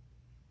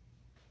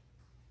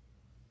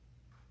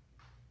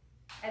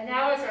 And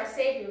now, as our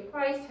Savior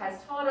Christ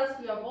has taught us,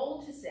 we are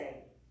bold to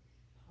say,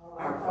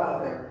 Our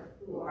Father,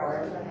 who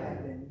art in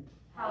heaven,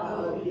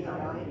 hallowed be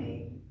thy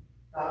name.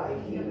 Thy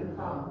kingdom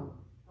come,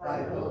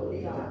 thy will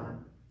be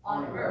done,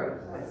 on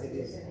earth as it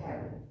is in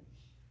heaven.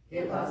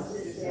 Give us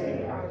this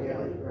day our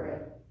daily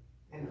bread,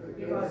 and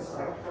forgive us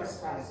our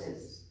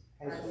trespasses,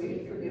 as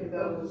we forgive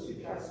those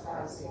who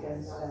trespass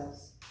against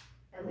us.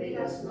 And lead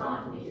us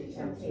not into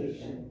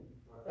temptation,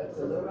 but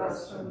deliver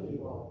us from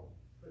evil.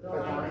 For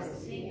thine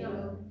is the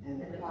kingdom,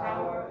 and the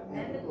power,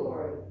 and the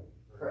glory,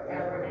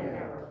 forever and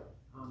ever.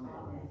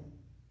 Amen.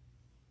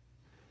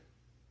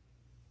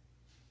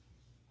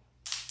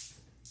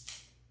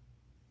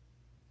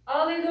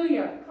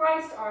 Alleluia!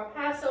 Christ our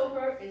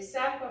Passover is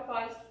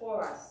sacrificed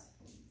for us.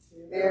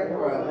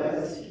 Therefore, let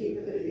us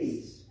keep the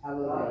feast.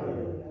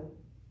 Hallelujah.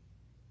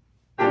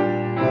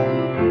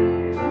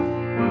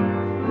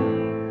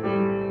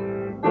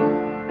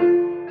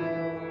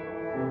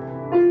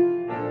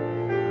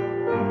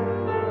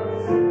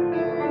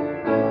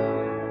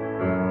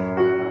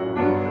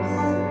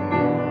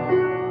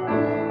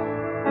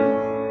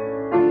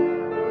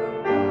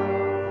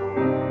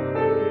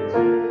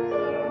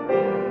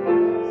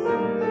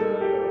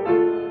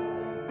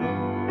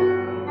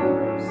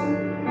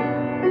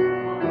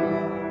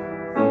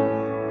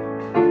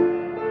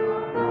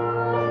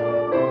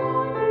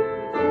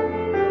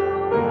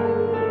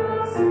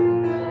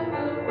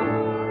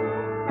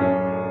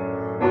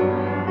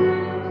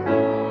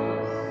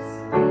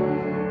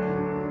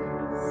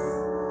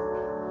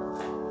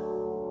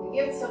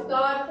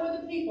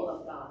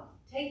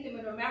 Take them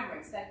in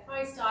remembrance that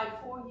Christ died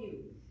for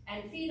you,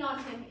 and feed on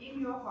him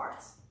in your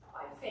hearts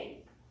by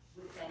faith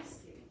with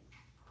thanksgiving.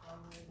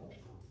 Amen.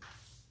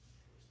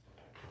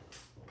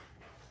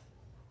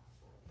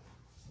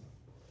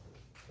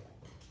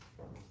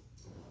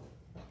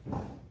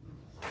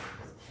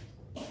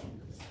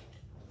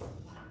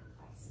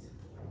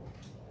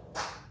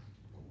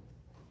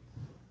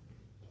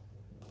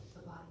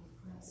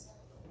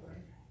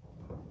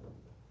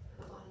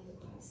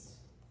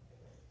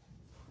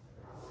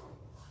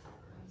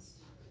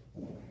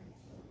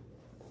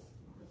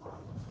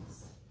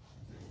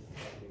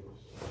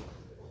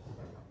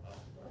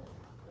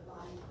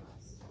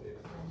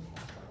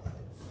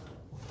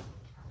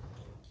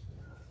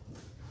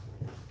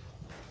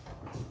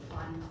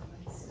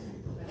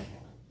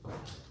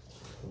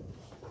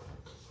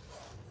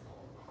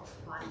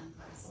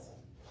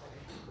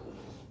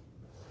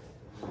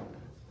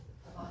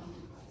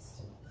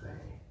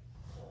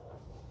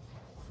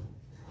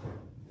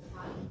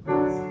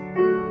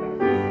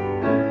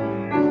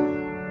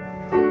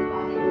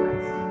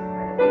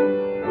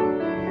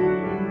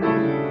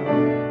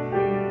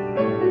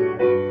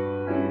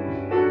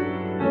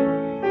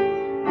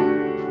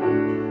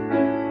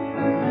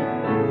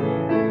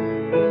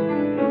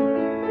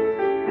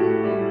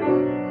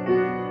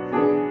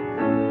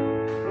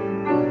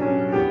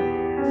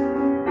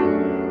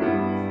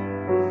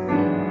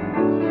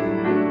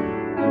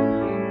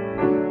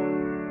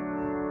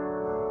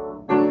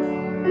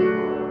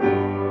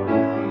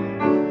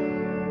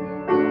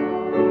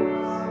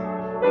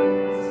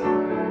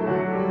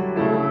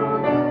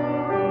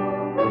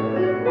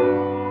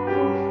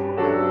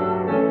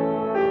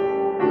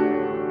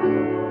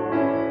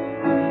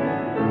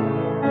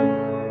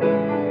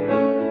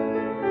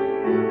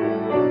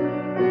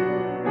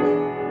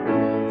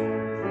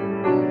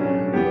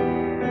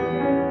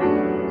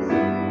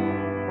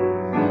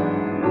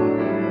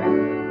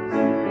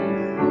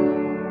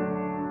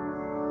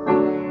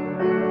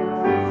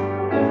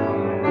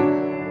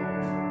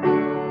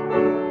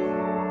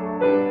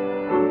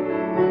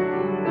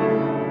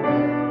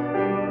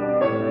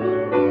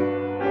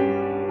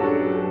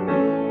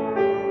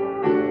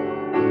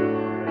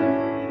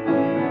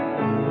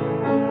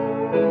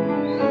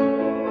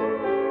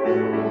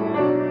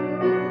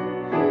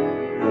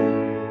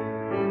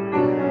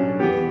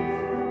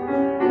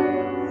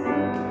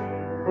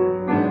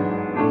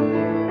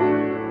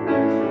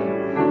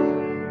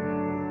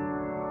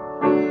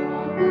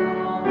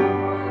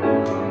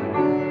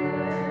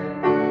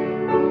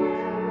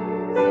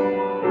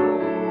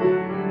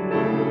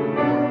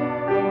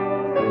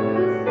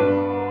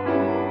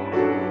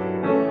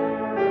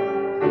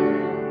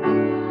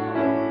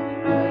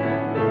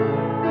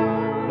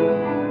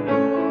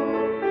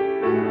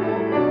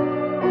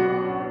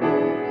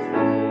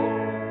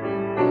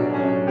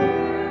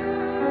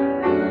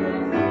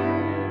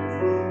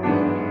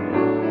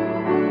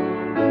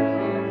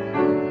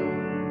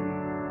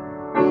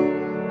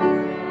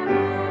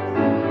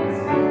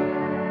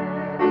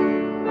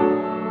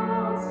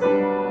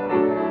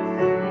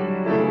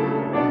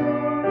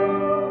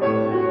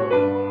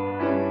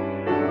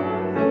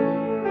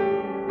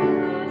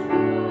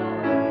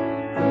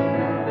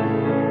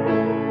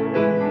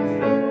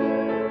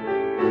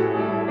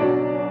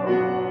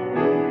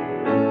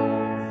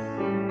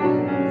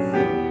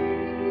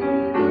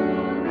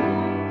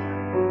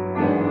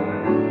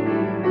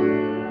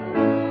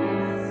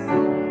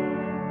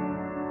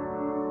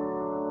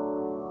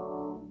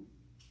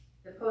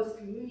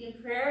 Post-communion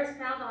prayer is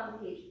found on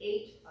page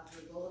 8 of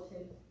your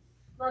bulletin.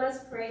 Let us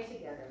pray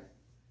together.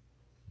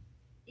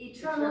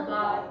 Eternal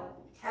God,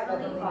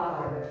 Heavenly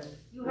Father,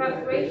 you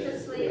have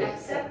graciously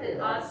accepted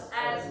us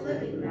as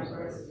living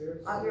members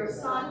of your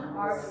Son,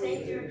 our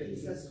Savior,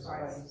 Jesus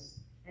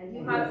Christ, and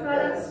you have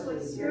fed us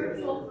with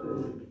spiritual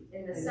food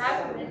in the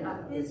sacrament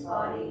of his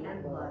body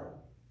and blood.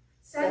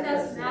 Send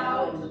us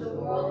now into the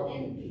world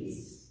in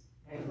peace,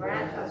 and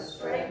grant us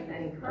strength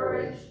and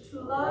courage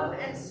to love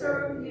and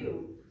serve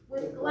you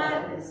with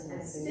gladness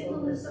and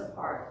singleness of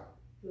heart,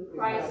 through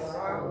Christ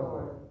our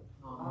Lord.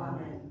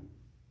 Amen.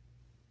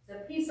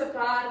 The peace of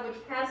God,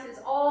 which passes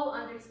all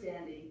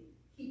understanding,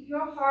 keep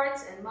your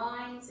hearts and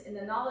minds in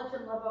the knowledge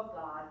and love of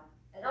God,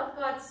 and of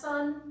God's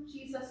Son,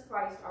 Jesus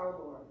Christ our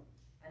Lord.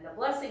 And the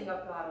blessing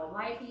of God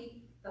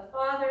Almighty, the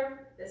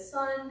Father, the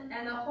Son,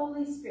 and the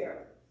Holy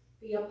Spirit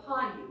be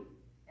upon you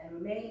and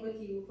remain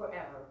with you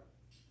forever.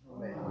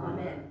 Amen.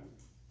 Amen.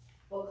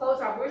 We'll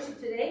close our worship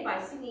today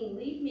by singing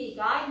Lead Me,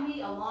 Guide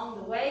Me Along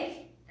the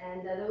Way.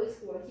 And those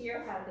who are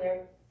here have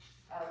their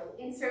little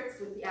inserts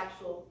with the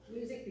actual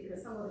music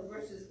because some of the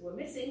verses were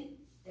missing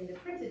in the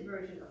printed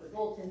version of the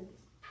bulletin.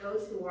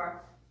 Those who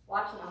are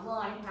watching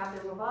online have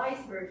the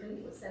revised version.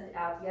 It was sent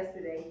out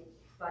yesterday.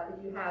 But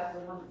if you have the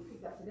one we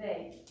picked up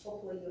today,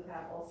 hopefully you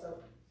have also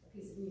a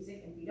piece of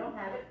music. And if you don't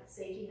have it,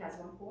 Seiji has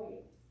one for you.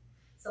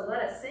 So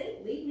let us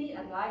sing, Lead Me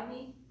and Guide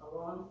Me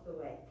Along the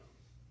Way.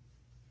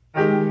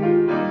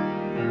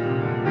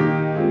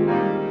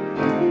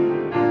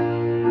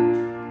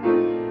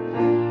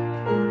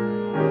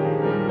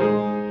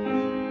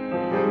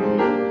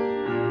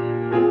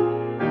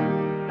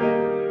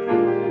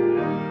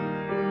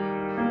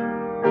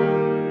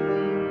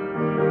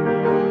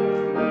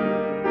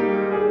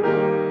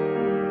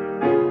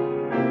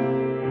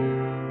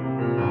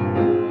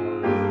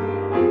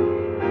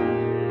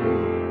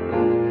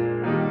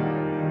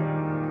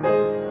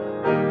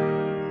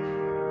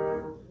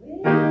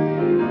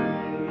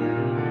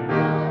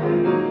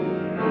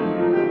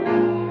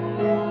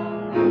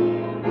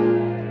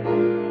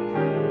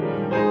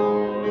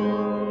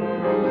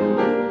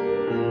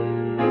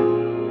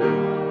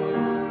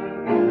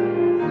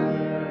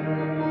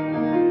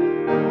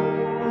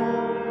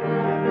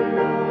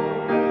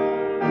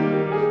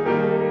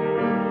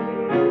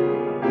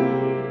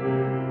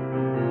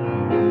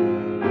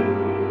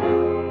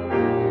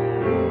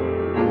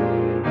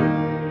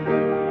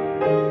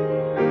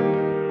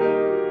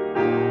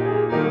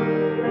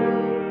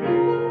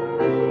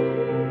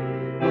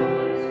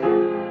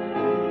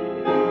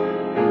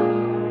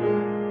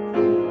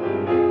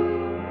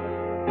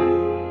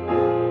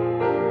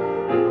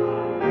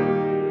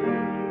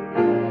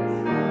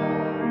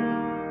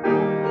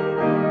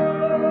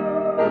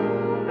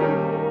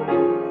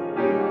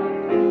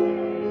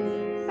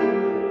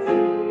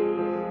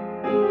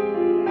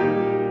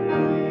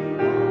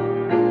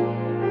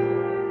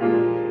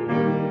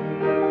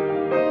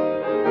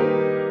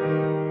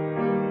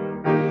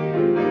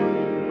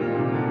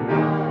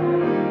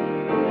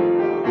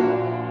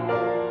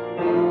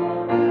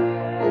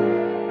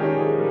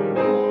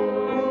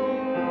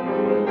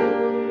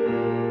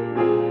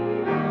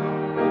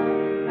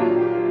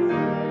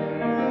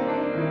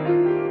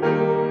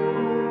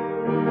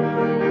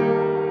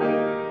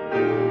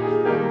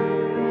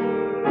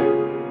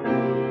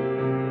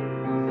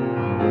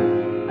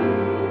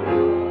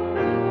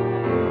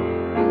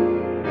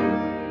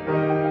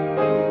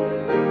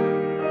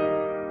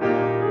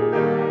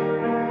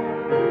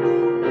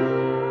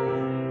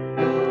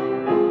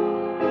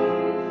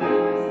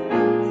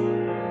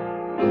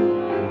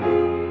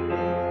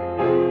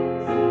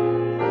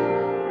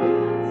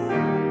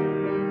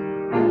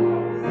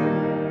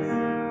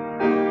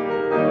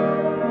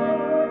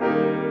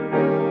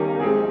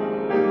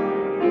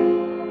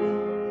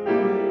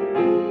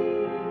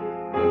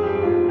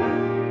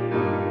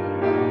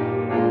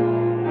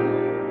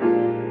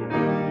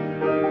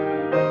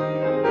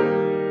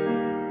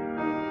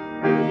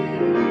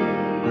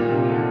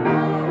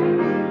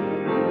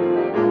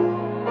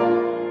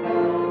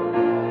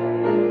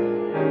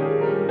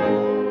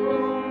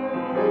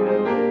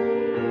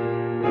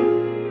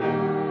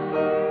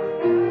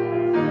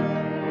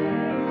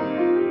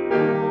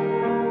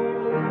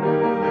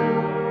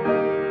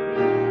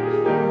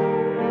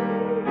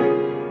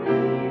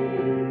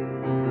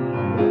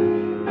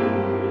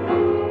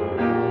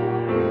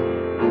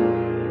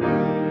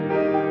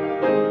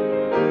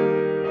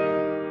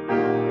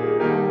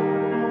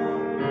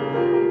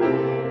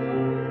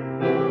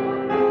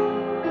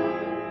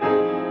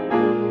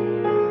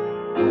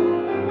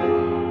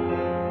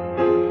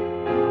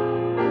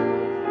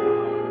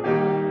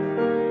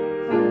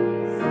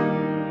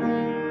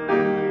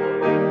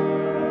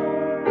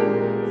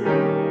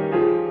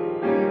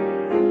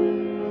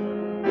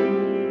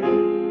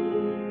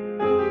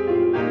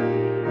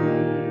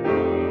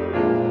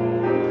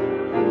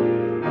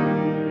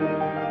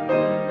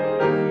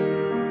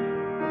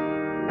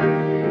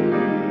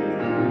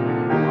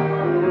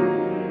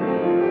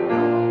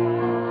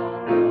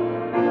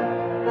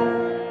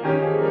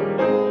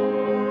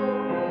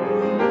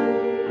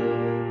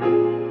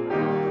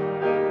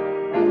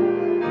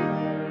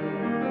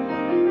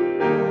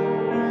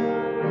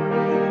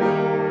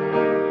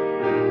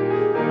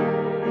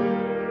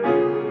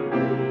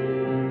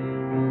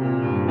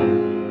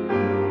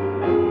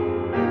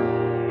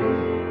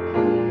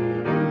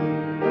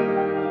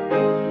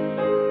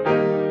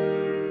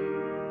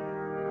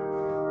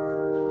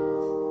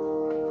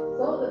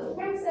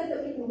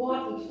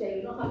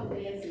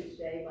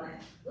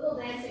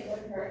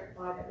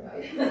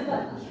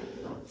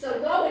 So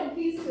go in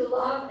peace to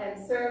love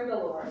and serve the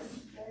Lord.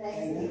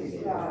 Thanks be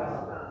to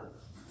God.